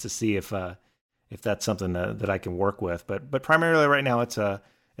estimates just to see if that's something that I can work with. But primarily right now it's a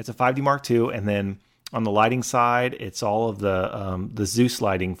it's a 5D Mark II, and then on the lighting side, it's all of the Zeus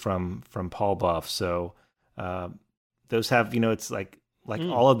lighting from Paul Buff. So those have, it's like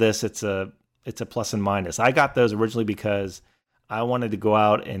all of this. It's a plus and minus. I got those originally because I wanted to go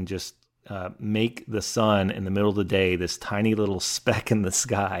out and just make the sun in the middle of the day this tiny little speck in the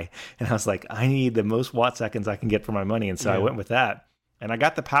sky. And I was like, I need the most watt seconds I can get for my money. And so I went with that. And I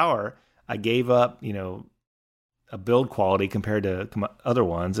got the power. I gave up, a build quality compared to other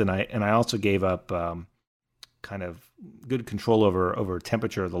ones. And I also gave up kind of good control over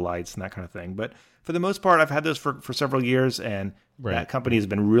temperature of the lights and that kind of thing. But for the most part, I've had those for several years. And that company has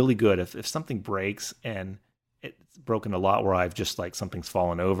been really good. If something breaks, and it's broken a lot where I've just like something's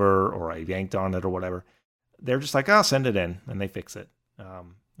fallen over or I yanked on it or whatever, they're just like, "Oh, send it in," and they fix it.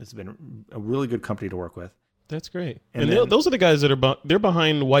 It's been a really good company to work with. That's great. And those are the guys that they're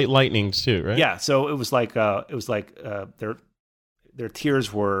behind White Lightning too, right? Yeah. So it was like their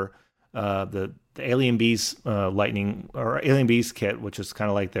tiers were the Alien Bees Lightning or Alien Bees kit, which is kind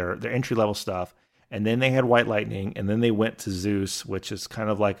of like their entry level stuff. And then they had White Lightning, and then they went to Zeus, which is kind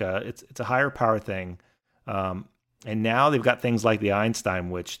of like it's a higher power thing. And now they've got things like the Einstein,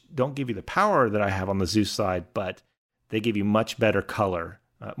 which don't give you the power that I have on the Zeus side, but they give you much better color,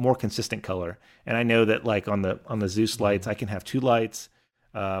 more consistent color. And I know that like on the Zeus lights, I can have two lights,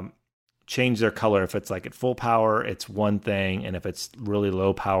 change their color. If it's like at full power, it's one thing, and if it's really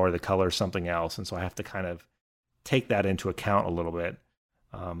low power, the color is something else. And so I have to kind of take that into account a little bit.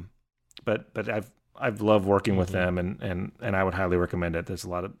 But I've loved working with them, and I would highly recommend it. There's a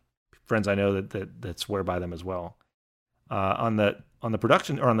lot of friends I know that swear by them as well. On the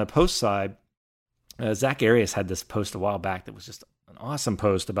production or on the post side, Zach Arias had this post a while back that was just an awesome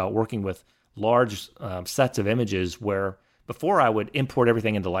post about working with large sets of images, where before I would import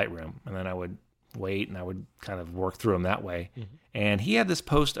everything into Lightroom, and then I would wait and I would kind of work through them that way. Mm-hmm. And he had this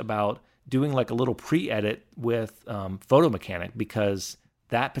post about doing like a little pre-edit with Photo Mechanic, because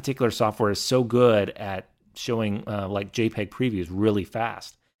that particular software is so good at showing like JPEG previews really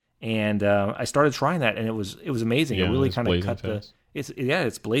fast. And I started trying that, and it was amazing. Yeah, it really kind of cut fast.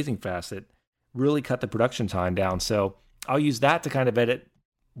 It's blazing fast. It really cut the production time down. So I'll use that to kind of edit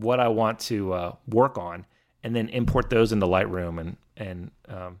what I want to work on, and then import those into Lightroom. And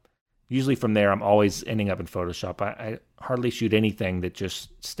usually from there, I'm always ending up in Photoshop. I hardly shoot anything that just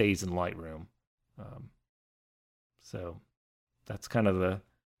stays in Lightroom. So that's kind of the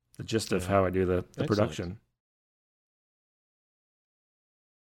gist of how I do the production.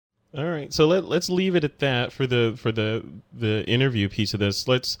 All right, so let's leave it at that for the interview piece of this.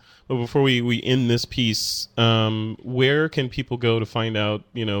 Before we end this piece, where can people go to find out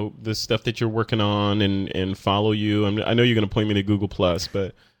the stuff that you're working on and follow you? I know you're going to point me to Google Plus,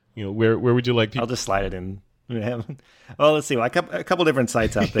 but where would you like people? I'll just slide it in. Well, let's see. A couple different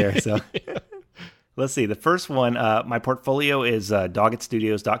sites out there. So let's see. The first one, my portfolio is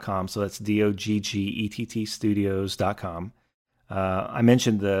DoggettStudios.com. So that's DOGGETT Studios.com. I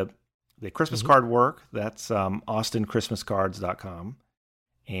mentioned the Christmas card work. That's AustinChristmasCards.com.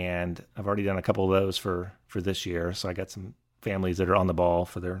 And I've already done a couple of those for this year. So I got some families that are on the ball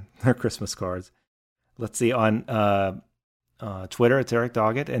for their Christmas cards. Let's see. On Twitter, it's Eric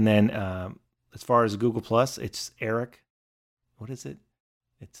Doggett. And then as far as Google Plus, it's Eric. What is it?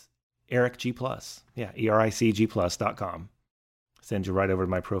 It's Eric G Plus. Yeah, ERICGplus.com. Send you right over to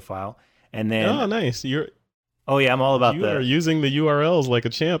my profile. And then oh, nice. Oh yeah, I'm all about you that. You are using the URLs like a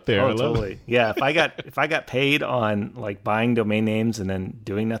champ there. Oh, totally. Yeah, if I got paid on like buying domain names and then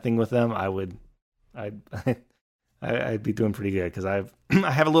doing nothing with them, I'd be doing pretty good, because I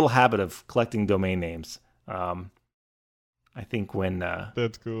have a little habit of collecting domain names. I think when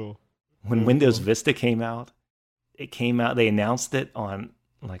that's cool. When Windows Vista came out, they announced it on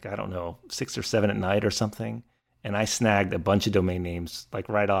like, I don't know, 6 or 7 at night or something. And I snagged a bunch of domain names like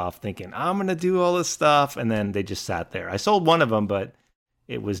right off, thinking I'm going to do all this stuff. And then they just sat there. I sold one of them, but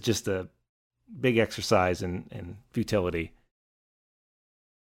it was just a big exercise in futility.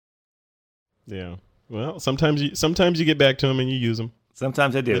 Yeah. Well, sometimes you get back to them and you use them.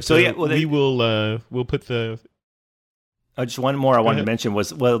 Sometimes I do. But, so yeah, we'll put the. Just one more I wanted to mention was,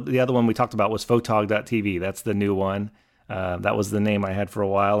 the other one we talked about was Photog.tv. That's the new one. That was the name I had for a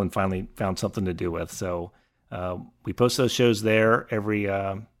while and finally found something to do with. So we post those shows there every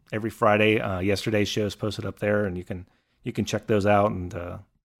Friday. Yesterday's shows posted up there, and you can check those out and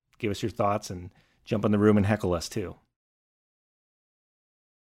give us your thoughts and jump in the room and heckle us too.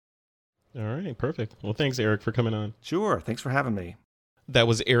 All right, perfect. Well, thanks, Eric, for coming on. Sure. Thanks for having me. That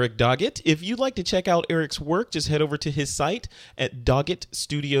was Eric Doggett. If you'd like to check out Eric's work, just head over to his site at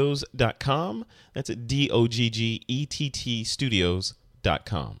DoggettStudios.com. That's at DOGGETT Studios.com.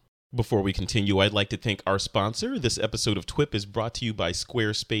 squarespace.com. Before we continue, I'd like to thank our sponsor. This episode of TWIP is brought to you by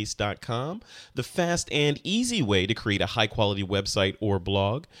Squarespace.com, the fast and easy way to create a high-quality website or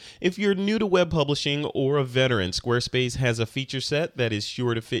blog. If you're new to web publishing or a veteran, Squarespace has a feature set that is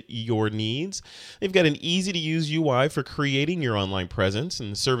sure to fit your needs. They've got an easy-to-use UI for creating your online presence,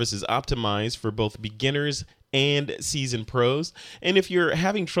 and the service is optimized for both beginners and seasoned pros. And if you're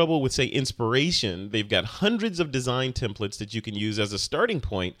having trouble with, say, inspiration, they've got hundreds of design templates that you can use as a starting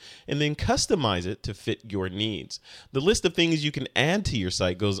point and then customize it to fit your needs. The list of things you can add to your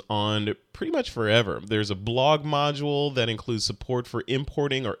site goes on pretty much forever. There's a blog module that includes support for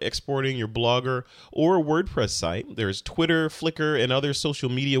importing or exporting your Blogger or WordPress site. There's Twitter, Flickr, and other social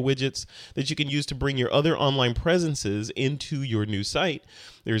media widgets that you can use to bring your other online presences into your new site.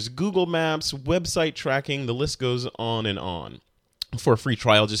 There's Google Maps, website tracking, the list goes on and on. For a free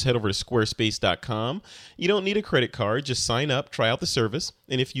trial, just head over to squarespace.com. You don't need a credit card, just sign up, try out the service,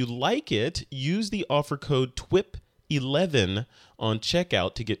 and if you like it, use the offer code TWIP11 on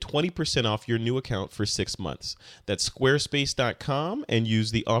checkout to get 20% off your new account for 6 months. That's squarespace.com and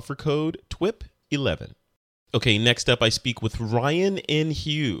use the offer code TWIP11. Okay, next up I speak with Ryan N.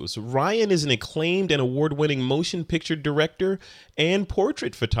 Hughes. Ryan is an acclaimed and award-winning motion picture director and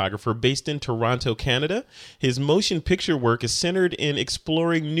portrait photographer based in Toronto, Canada. His motion picture work is centered in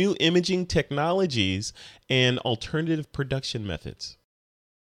exploring new imaging technologies and alternative production methods.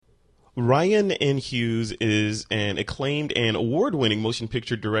 Ryan N. Hughes is an acclaimed and award-winning motion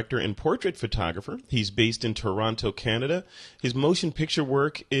picture director and portrait photographer. He's based in Toronto, Canada. His motion picture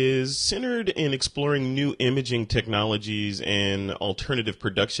work is centered in exploring new imaging technologies and alternative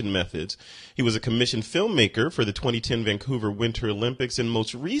production methods. He was a commissioned filmmaker for the 2010 Vancouver Winter Olympics, and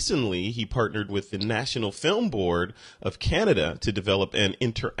most recently, he partnered with the National Film Board of Canada to develop an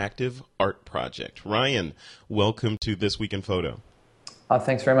interactive art project. Ryan, welcome to This Week in Photo.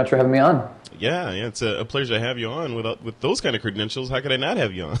 Thanks very much for having me on. Yeah, it's a pleasure to have you on. With those kind of credentials, how could I not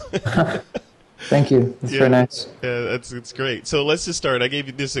have you on? Thank you. That's very nice. Yeah, it's great. So let's just start. I gave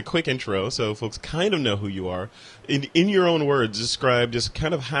you this a quick intro, so folks kind of know who you are. In your own words, describe just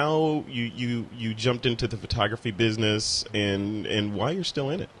kind of how you jumped into the photography business and why you're still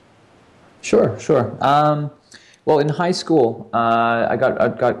in it. Sure. Well, in high school, I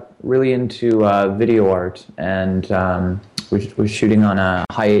got really into video art and was shooting on a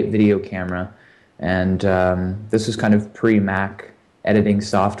hi8 video camera, and this was kind of pre-Mac editing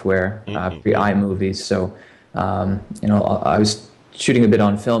software, pre-iMovies. So, I was shooting a bit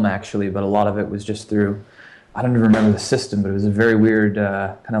on film actually, but a lot of it was just through, I don't even remember the system, but it was a very weird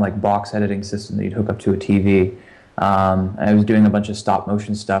kind of like box editing system that you'd hook up to a TV. And I was doing a bunch of stop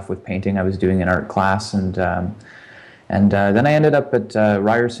motion stuff with painting I was doing in art class, and then I ended up at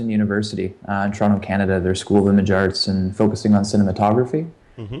Ryerson University in Toronto, Canada, their School of Image Arts, and focusing on cinematography.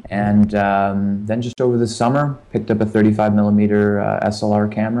 Mm-hmm. And then just over the summer, picked up a 35mm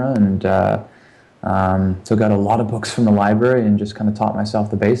SLR camera and took out a lot of books from the library and just kind of taught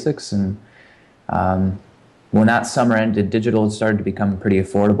myself the basics. And when that summer ended, digital had started to become pretty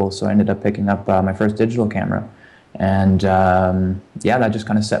affordable, so I ended up picking up my first digital camera. And that just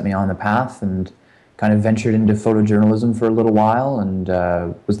kind of set me on the path, and kind of ventured into photojournalism for a little while, and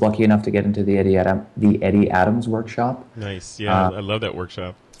was lucky enough to get into the Eddie Adams workshop. Nice, yeah, I love that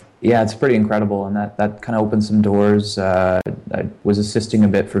workshop. Yeah, it's pretty incredible, and that kind of opened some doors. I was assisting a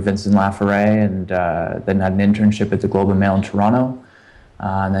bit for Vincent Laforet, and then had an internship at the Globe and Mail in Toronto,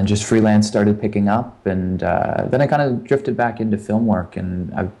 and then just freelance started picking up, and then I kind of drifted back into film work,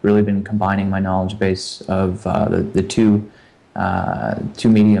 and I've really been combining my knowledge base of the two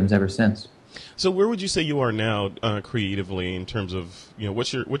mediums ever since. So where would you say you are now creatively in terms of,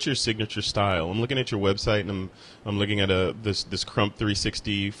 what's your signature style? I'm looking at your website, and I'm looking at this Crump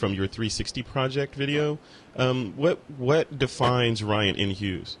 360 from your 360 project video. What defines Ryan N.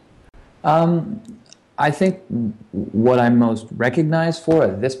 Hughes? I think what I'm most recognized for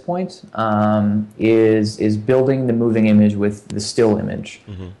at this point is building the moving image with the still image.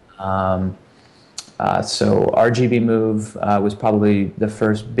 Mm-hmm. So RGB Move was probably the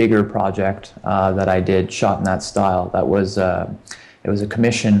first bigger project that I did, shot in that style. That was it was a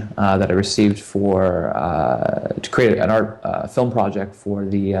commission that I received for to create an art film project for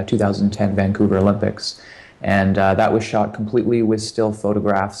the 2010 Vancouver Olympics, and that was shot completely with still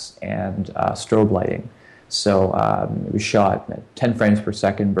photographs and strobe lighting. So it was shot at 10 frames per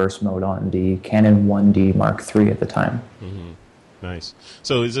second burst mode on the Canon 1D Mark III at the time. Mm-hmm. Nice.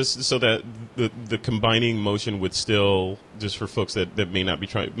 So is this so that the combining motion with still, just for folks that may not be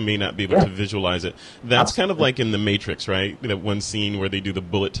able to visualize it, that's kind of like in The Matrix, right? That one scene where they do the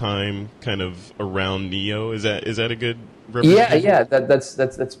bullet time kind of around Neo. Is that a good representation? Yeah.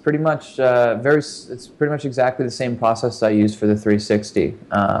 That's pretty much it's pretty much exactly the same process I used for the 360.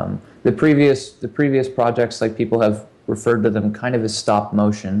 The previous projects, like, people have referred to them kind of as stop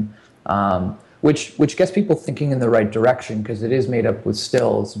motion. Which gets people thinking in the right direction because it is made up with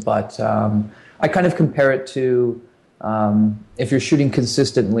stills. But I kind of compare it to if you're shooting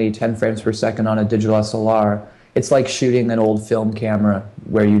consistently 10 frames per second on a digital SLR, it's like shooting an old film camera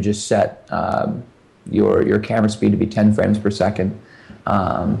where you just set your camera speed to be 10 frames per second.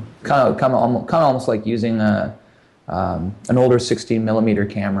 Kind of almost like using an older 16 millimeter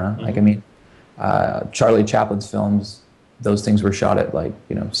camera. Mm-hmm. Like, I mean, Charlie Chaplin's films, those things were shot at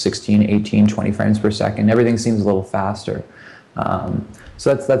 16, 18, 20 frames per second. Everything seems a little faster.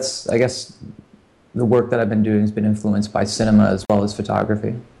 So that's I guess the work that I've been doing has been influenced by cinema as well as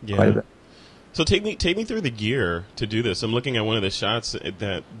photography quite a bit. So take me through the gear to do this. I'm looking at one of the shots,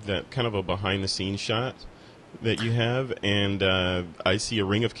 that kind of a behind the scenes shot that you have, and I see a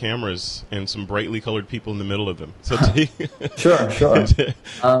ring of cameras and some brightly colored people in the middle of them. So sure.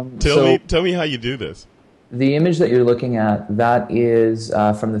 Tell me how you do this. The image that you're looking at, that is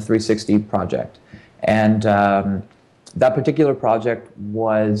from the 360 project. And that particular project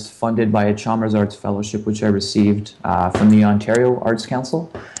was funded by a Chalmers Arts Fellowship, which I received from the Ontario Arts Council.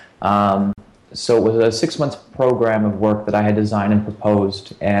 So it was a 6-month program of work that I had designed and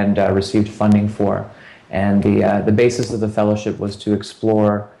proposed and received funding for. And the basis of the fellowship was to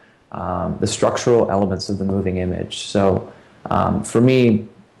explore the structural elements of the moving image. So for me,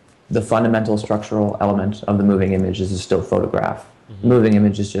 the fundamental structural element of the moving image is a still photograph. Mm-hmm. The moving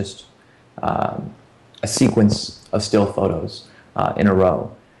image is just a sequence of still photos in a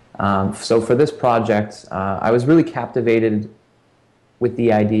row. So for this project, I was really captivated with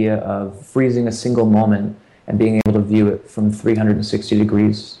the idea of freezing a single moment and being able to view it from 360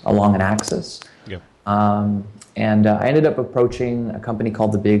 degrees along an axis. Yep. And I ended up approaching a company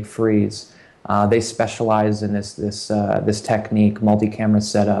called The Big Freeze. They specialize in this technique, multi-camera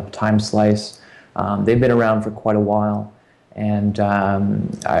setup, time slice. They've been around for quite a while, and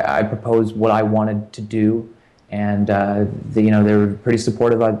I proposed what I wanted to do, and they were pretty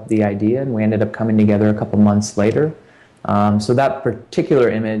supportive of the idea, and we ended up coming together a couple months later. So that particular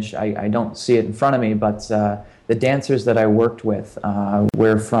image, I don't see it in front of me, but the dancers that I worked with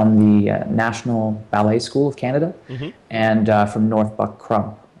were from the National Ballet School of Canada, mm-hmm. and from North Buck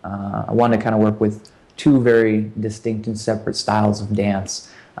Crump. I wanted to kind of work with two very distinct and separate styles of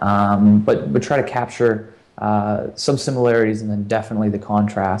dance, but try to capture some similarities and then definitely the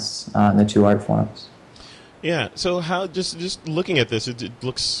contrasts in the two art forms. Yeah. So how just looking at this, it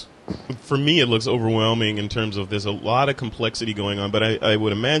looks, for me, it looks overwhelming in terms of there's a lot of complexity going on, but I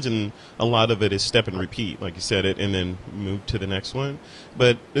would imagine a lot of it is step and repeat, like you said it, and then move to the next one.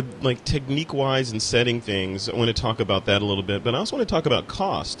 But like technique-wise and setting things, I want to talk about that a little bit, but I also want to talk about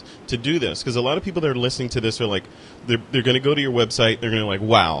cost to do this, because a lot of people that are listening to this are like, they're going to go to your website, they're going to like,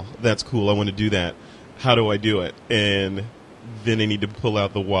 wow, that's cool, I want to do that. How do I do it? And then they need to pull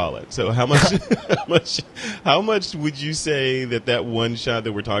out the wallet. So how much would you say that one shot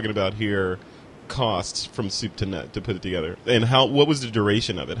that we're talking about here costs from soup to nut to put it together? And what was the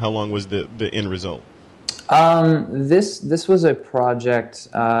duration of it? How long was the end result? This was a project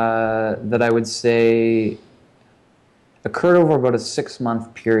that I would say occurred over about a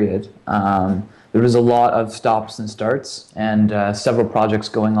 6-month period. There was a lot of stops and starts and several projects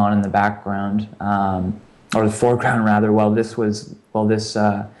going on in the background. Or the foreground rather, while this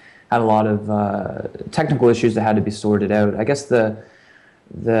had a lot of technical issues that had to be sorted out. I guess the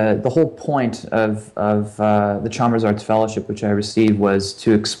whole point of the Chalmers Arts Fellowship, which I received, was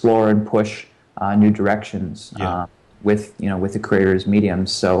to explore and push new directions with the creator's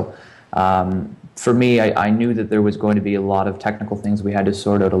mediums. So for me, I knew that there was going to be a lot of technical things we had to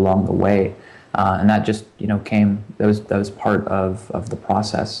sort out along the way, and that just that was part of the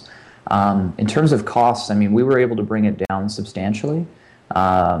process. In terms of costs, I mean, we were able to bring it down substantially.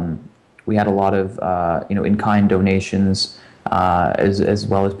 We had a lot of in-kind donations, as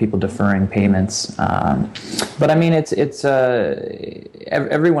well as people deferring payments. But I mean, it's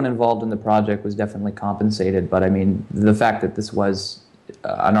everyone involved in the project was definitely compensated. But I mean, the fact that this was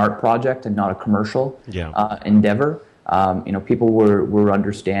an art project and not a commercial endeavor, people were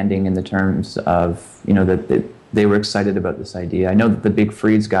understanding in the terms of that they were excited about this idea. I know that the Big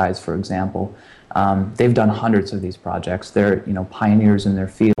Freeze guys, for example, they've done hundreds of these projects. They're pioneers in their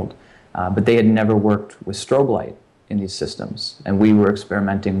field, but they had never worked with strobe light in these systems, and we were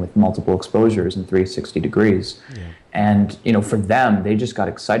experimenting with multiple exposures in 360 degrees. Yeah. And for them, they just got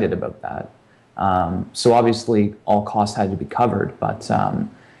excited about that. So obviously, all costs had to be covered, but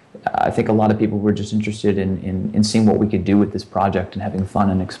I think a lot of people were just interested in seeing what we could do with this project and having fun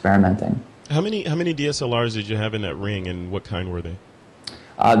and experimenting. How many DSLRs did you have in that ring, and what kind were they?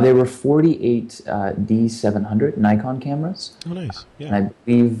 They were 48 D700 Nikon cameras. Oh, nice. Yeah. And I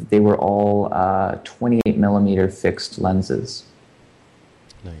believe they were all 28 millimeter fixed lenses.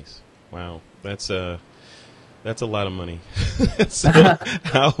 Nice. Wow. That's a lot of money. So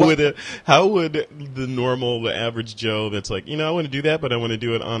how would the average Joe that's like, I want to do that, but I want to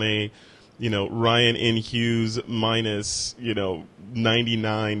do it on a, Ryan in Hughes minus,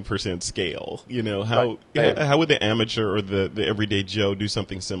 99% scale. How would the amateur or the everyday Joe do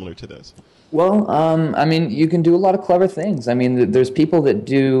something similar to this? Well, you can do a lot of clever ththings. There's people that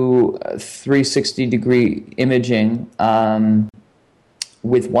do 360 degree imaging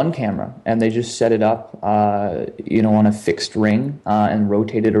with one camera, and they just set it up, on a fixed ring and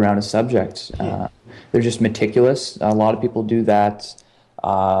rotate it around a subject. They're just meticulous. A lot of people do that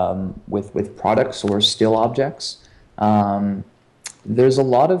with products or still objects. There's a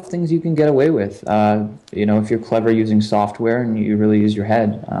lot of things you can get away with, if you're clever using software and you really use your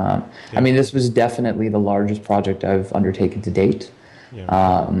head. This was definitely the largest project I've undertaken to date.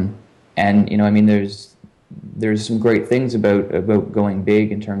 Yeah. There's some great things about going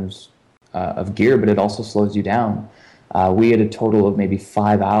big in terms of gear, but it also slows you down. We had a total of maybe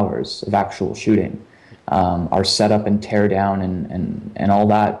 5 hours of actual shooting. Our setup and tear down and all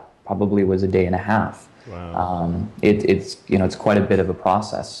that probably was a day and a half. Wow. It's quite a bit of a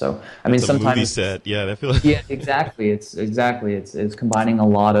process. So it's sometimes a movie set. Yeah, I feel like yeah, exactly. It's combining a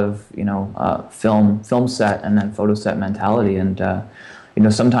lot of film set and then photo set mentality, and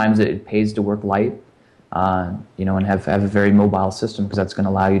sometimes it pays to work light. And have a very mobile system, because that's going to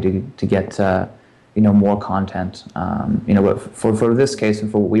allow you to get more content. But for this case and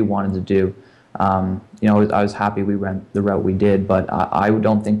for what we wanted to do, I was happy we went the route we did, but I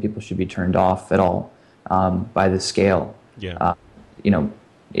don't think people should be turned off at all by the scale. Yeah.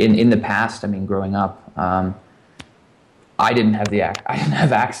 In the past, growing up, I didn't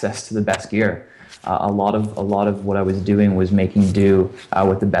have access to the best gear. A lot of what I was doing was making do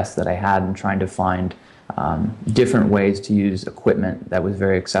with the best that I had and trying to find different ways to use equipment that was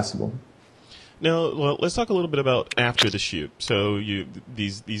very accessible. Now, well, let's talk a little bit about after the shoot. So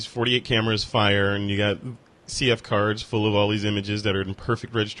these 48 cameras fire, and you got CF cards full of all these images that are in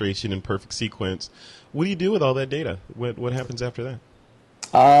perfect registration and perfect sequence. What do you do with all that data? What happens after that?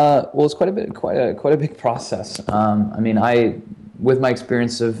 Well, it's quite a big process. With my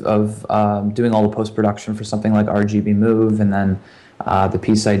experience of doing all the post-production for something like RGB Move, and then the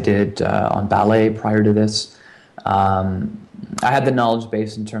piece I did on ballet prior to this, I had the knowledge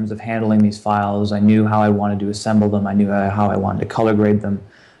base in terms of handling these files. I knew how I wanted to assemble them. I knew how I wanted to color grade them.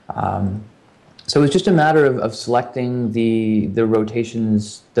 So it was just a matter of selecting the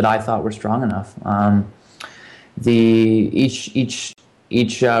rotations that I thought were strong enough. Each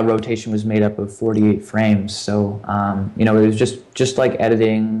rotation was made up of 48 frames. So it was just like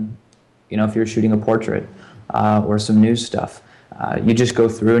editing. If you're shooting a portrait or some news stuff. You just go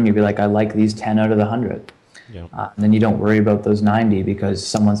through and you'd be like, I like these 10 out of the 100. Yeah. And then you don't worry about those 90 because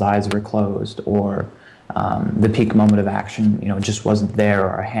someone's eyes were closed, or the peak moment of action, just wasn't there,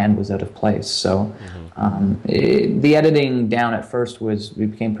 or a hand was out of place. So the editing down at first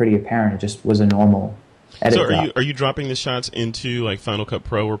became pretty apparent. It just was a normal edit. So are you dropping the shots into like Final Cut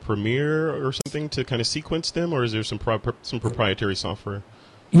Pro or Premiere or something to kind of sequence them, or is there some proprietary software?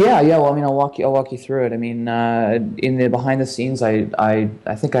 Yeah. Well, I'll walk you through it. In the behind the scenes, I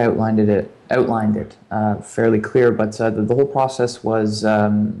think I outlined it fairly clear. But the whole process was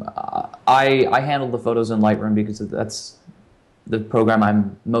I handled the photos in Lightroom because that's the program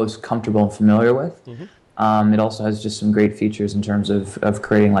I'm most comfortable and familiar with. Mm-hmm. It also has just some great features in terms of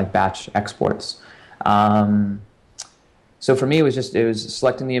creating like batch exports. So for me, it was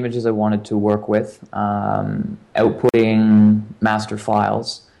selecting the images I wanted to work with, outputting master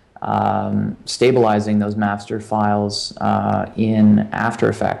files, stabilizing those master files in After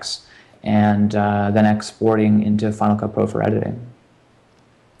Effects, and then exporting into Final Cut Pro for editing.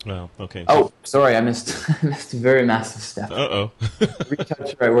 Wow. Okay. Oh, sorry, I missed a very massive step. Uh-oh.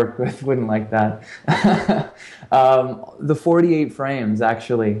 Retoucher I work with wouldn't like that. The 48 frames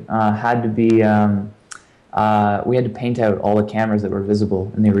actually had to be. We had to paint out all the cameras that were visible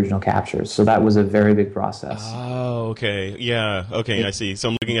in the original captures, so that was a very big process. Oh, okay. Yeah, okay, I see. So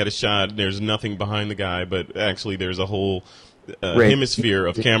I'm looking at a shot, there's nothing behind the guy, but actually there's a whole Right. hemisphere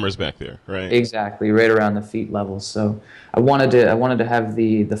of cameras back there, right? Exactly, right around the feet level. So I wanted to have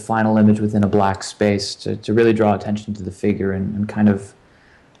the final image within a black space to really draw attention to the figure and kind of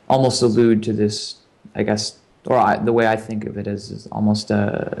almost allude to this, I guess, the way I think of it is almost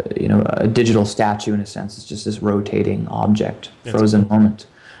a digital statue in a sense. It's just this rotating object, frozen moment.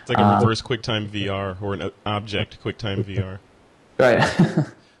 It's like a reverse QuickTime VR or an object QuickTime VR. Right.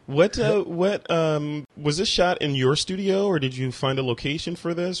 What was this shot in your studio, or did you find a location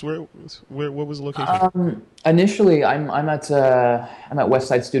for this? Where what was the location? Initially, I'm at West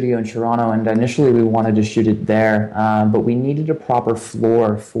Side Studio in Toronto, and initially we wanted to shoot it there, but we needed a proper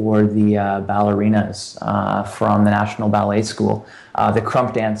floor for the ballerinas from the National Ballet School. The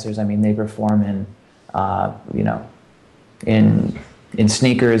krump dancers, I mean, they perform in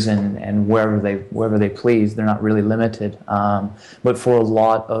sneakers and wherever they please. They're not really limited. But for a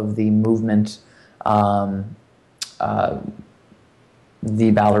lot of the movement, the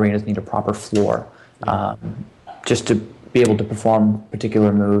ballerinas need a proper floor just to be able to perform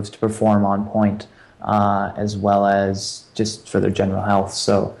particular moves, to perform on point, as well as just for their general health.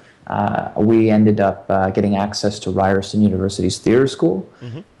 So we ended up getting access to Ryerson University's theater school.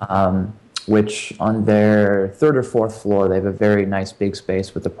 Mm-hmm. Which on their third or fourth floor, they have a very nice big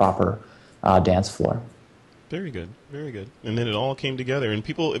space with a proper dance floor. Very good, very good. And then it all came together. And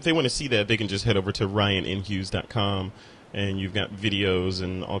people, if they want to see that, they can just head over to RyanNHughes.com, and you've got videos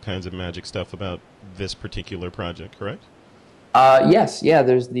and all kinds of magic stuff about this particular project, correct? Yes, yeah.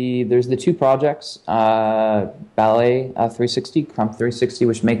 There's the two projects, Ballet 360, Krump 360,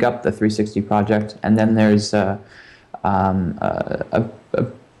 which make up the 360 project, and then there's a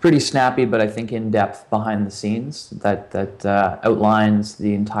pretty snappy, but I think in-depth behind the scenes that outlines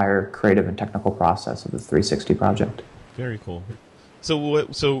the entire creative and technical process of the 360 project. Very cool.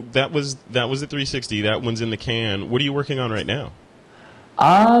 So that was the 360. That one's in the can. What are you working on right now?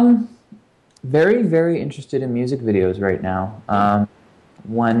 Very, very interested in music videos right now. That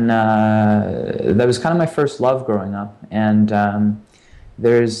was kind of my first love growing up, and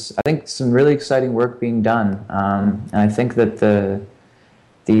there's, I think, some really exciting work being done, and I think that the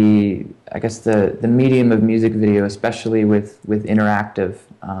medium of music video, especially with interactive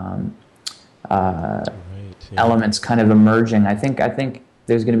elements kind of emerging, I think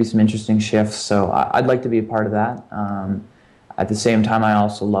there's going to be some interesting shifts. So I'd like to be a part of that. At the same time, I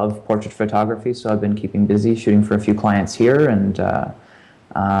also love portrait photography, so I've been keeping busy shooting for a few clients here. And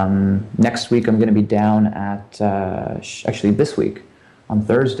next week, I'm going to be down at actually this week on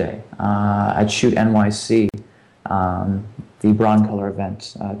Thursday at Shoot NYC. The Broncolor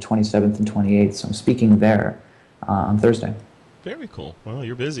event, 27th and 28th. So I'm speaking there on Thursday. Very cool. Wow,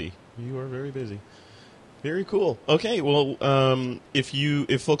 you're busy. You are very busy. Very cool. Okay, well,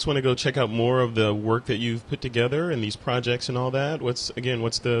 if folks want to go check out more of the work that you've put together and these projects and all that, what's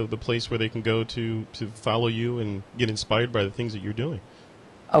the place where they can go to follow you and get inspired by the things that you're doing?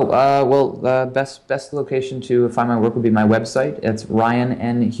 The best location to find my work would be my website. It's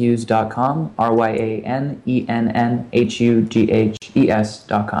RyanNHughes.com,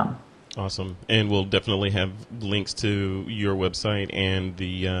 RyanNHughes.com. Awesome. And we'll definitely have links to your website and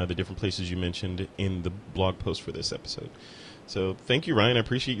the different places you mentioned in the blog post for this episode. So thank you, Ryan. I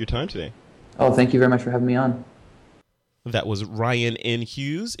appreciate your time today. Oh, thank you very much for having me on. That was Ryan N.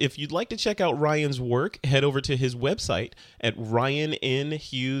 Hughes. If you'd like to check out Ryan's work, head over to his website at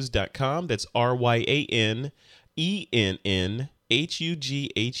RyanNHughes.com. That's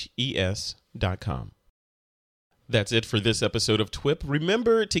RyanEnnHughes.com. That's it for this episode of TWIP.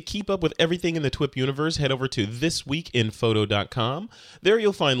 Remember to keep up with everything in the TWIP universe. Head over to thisweekinphoto.com. There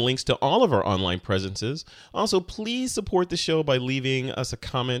you'll find links to all of our online presences. Also, please support the show by leaving us a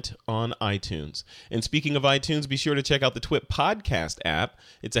comment on iTunes. And speaking of iTunes, be sure to check out the TWIP podcast app.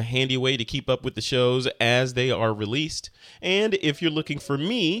 It's a handy way to keep up with the shows as they are released. And if you're looking for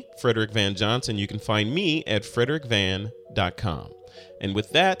me, Frederick Van Johnson, you can find me at frederickvan.com. And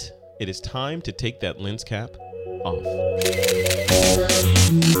with that, it is time to take that lens cap off.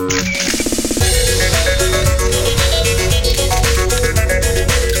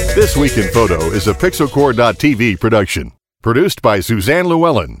 This Week in Photo is a Pixelcore.tv production. Produced by Suzanne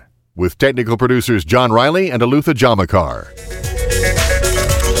Llewellyn. With technical producers John Riley and Alutha Jamakar.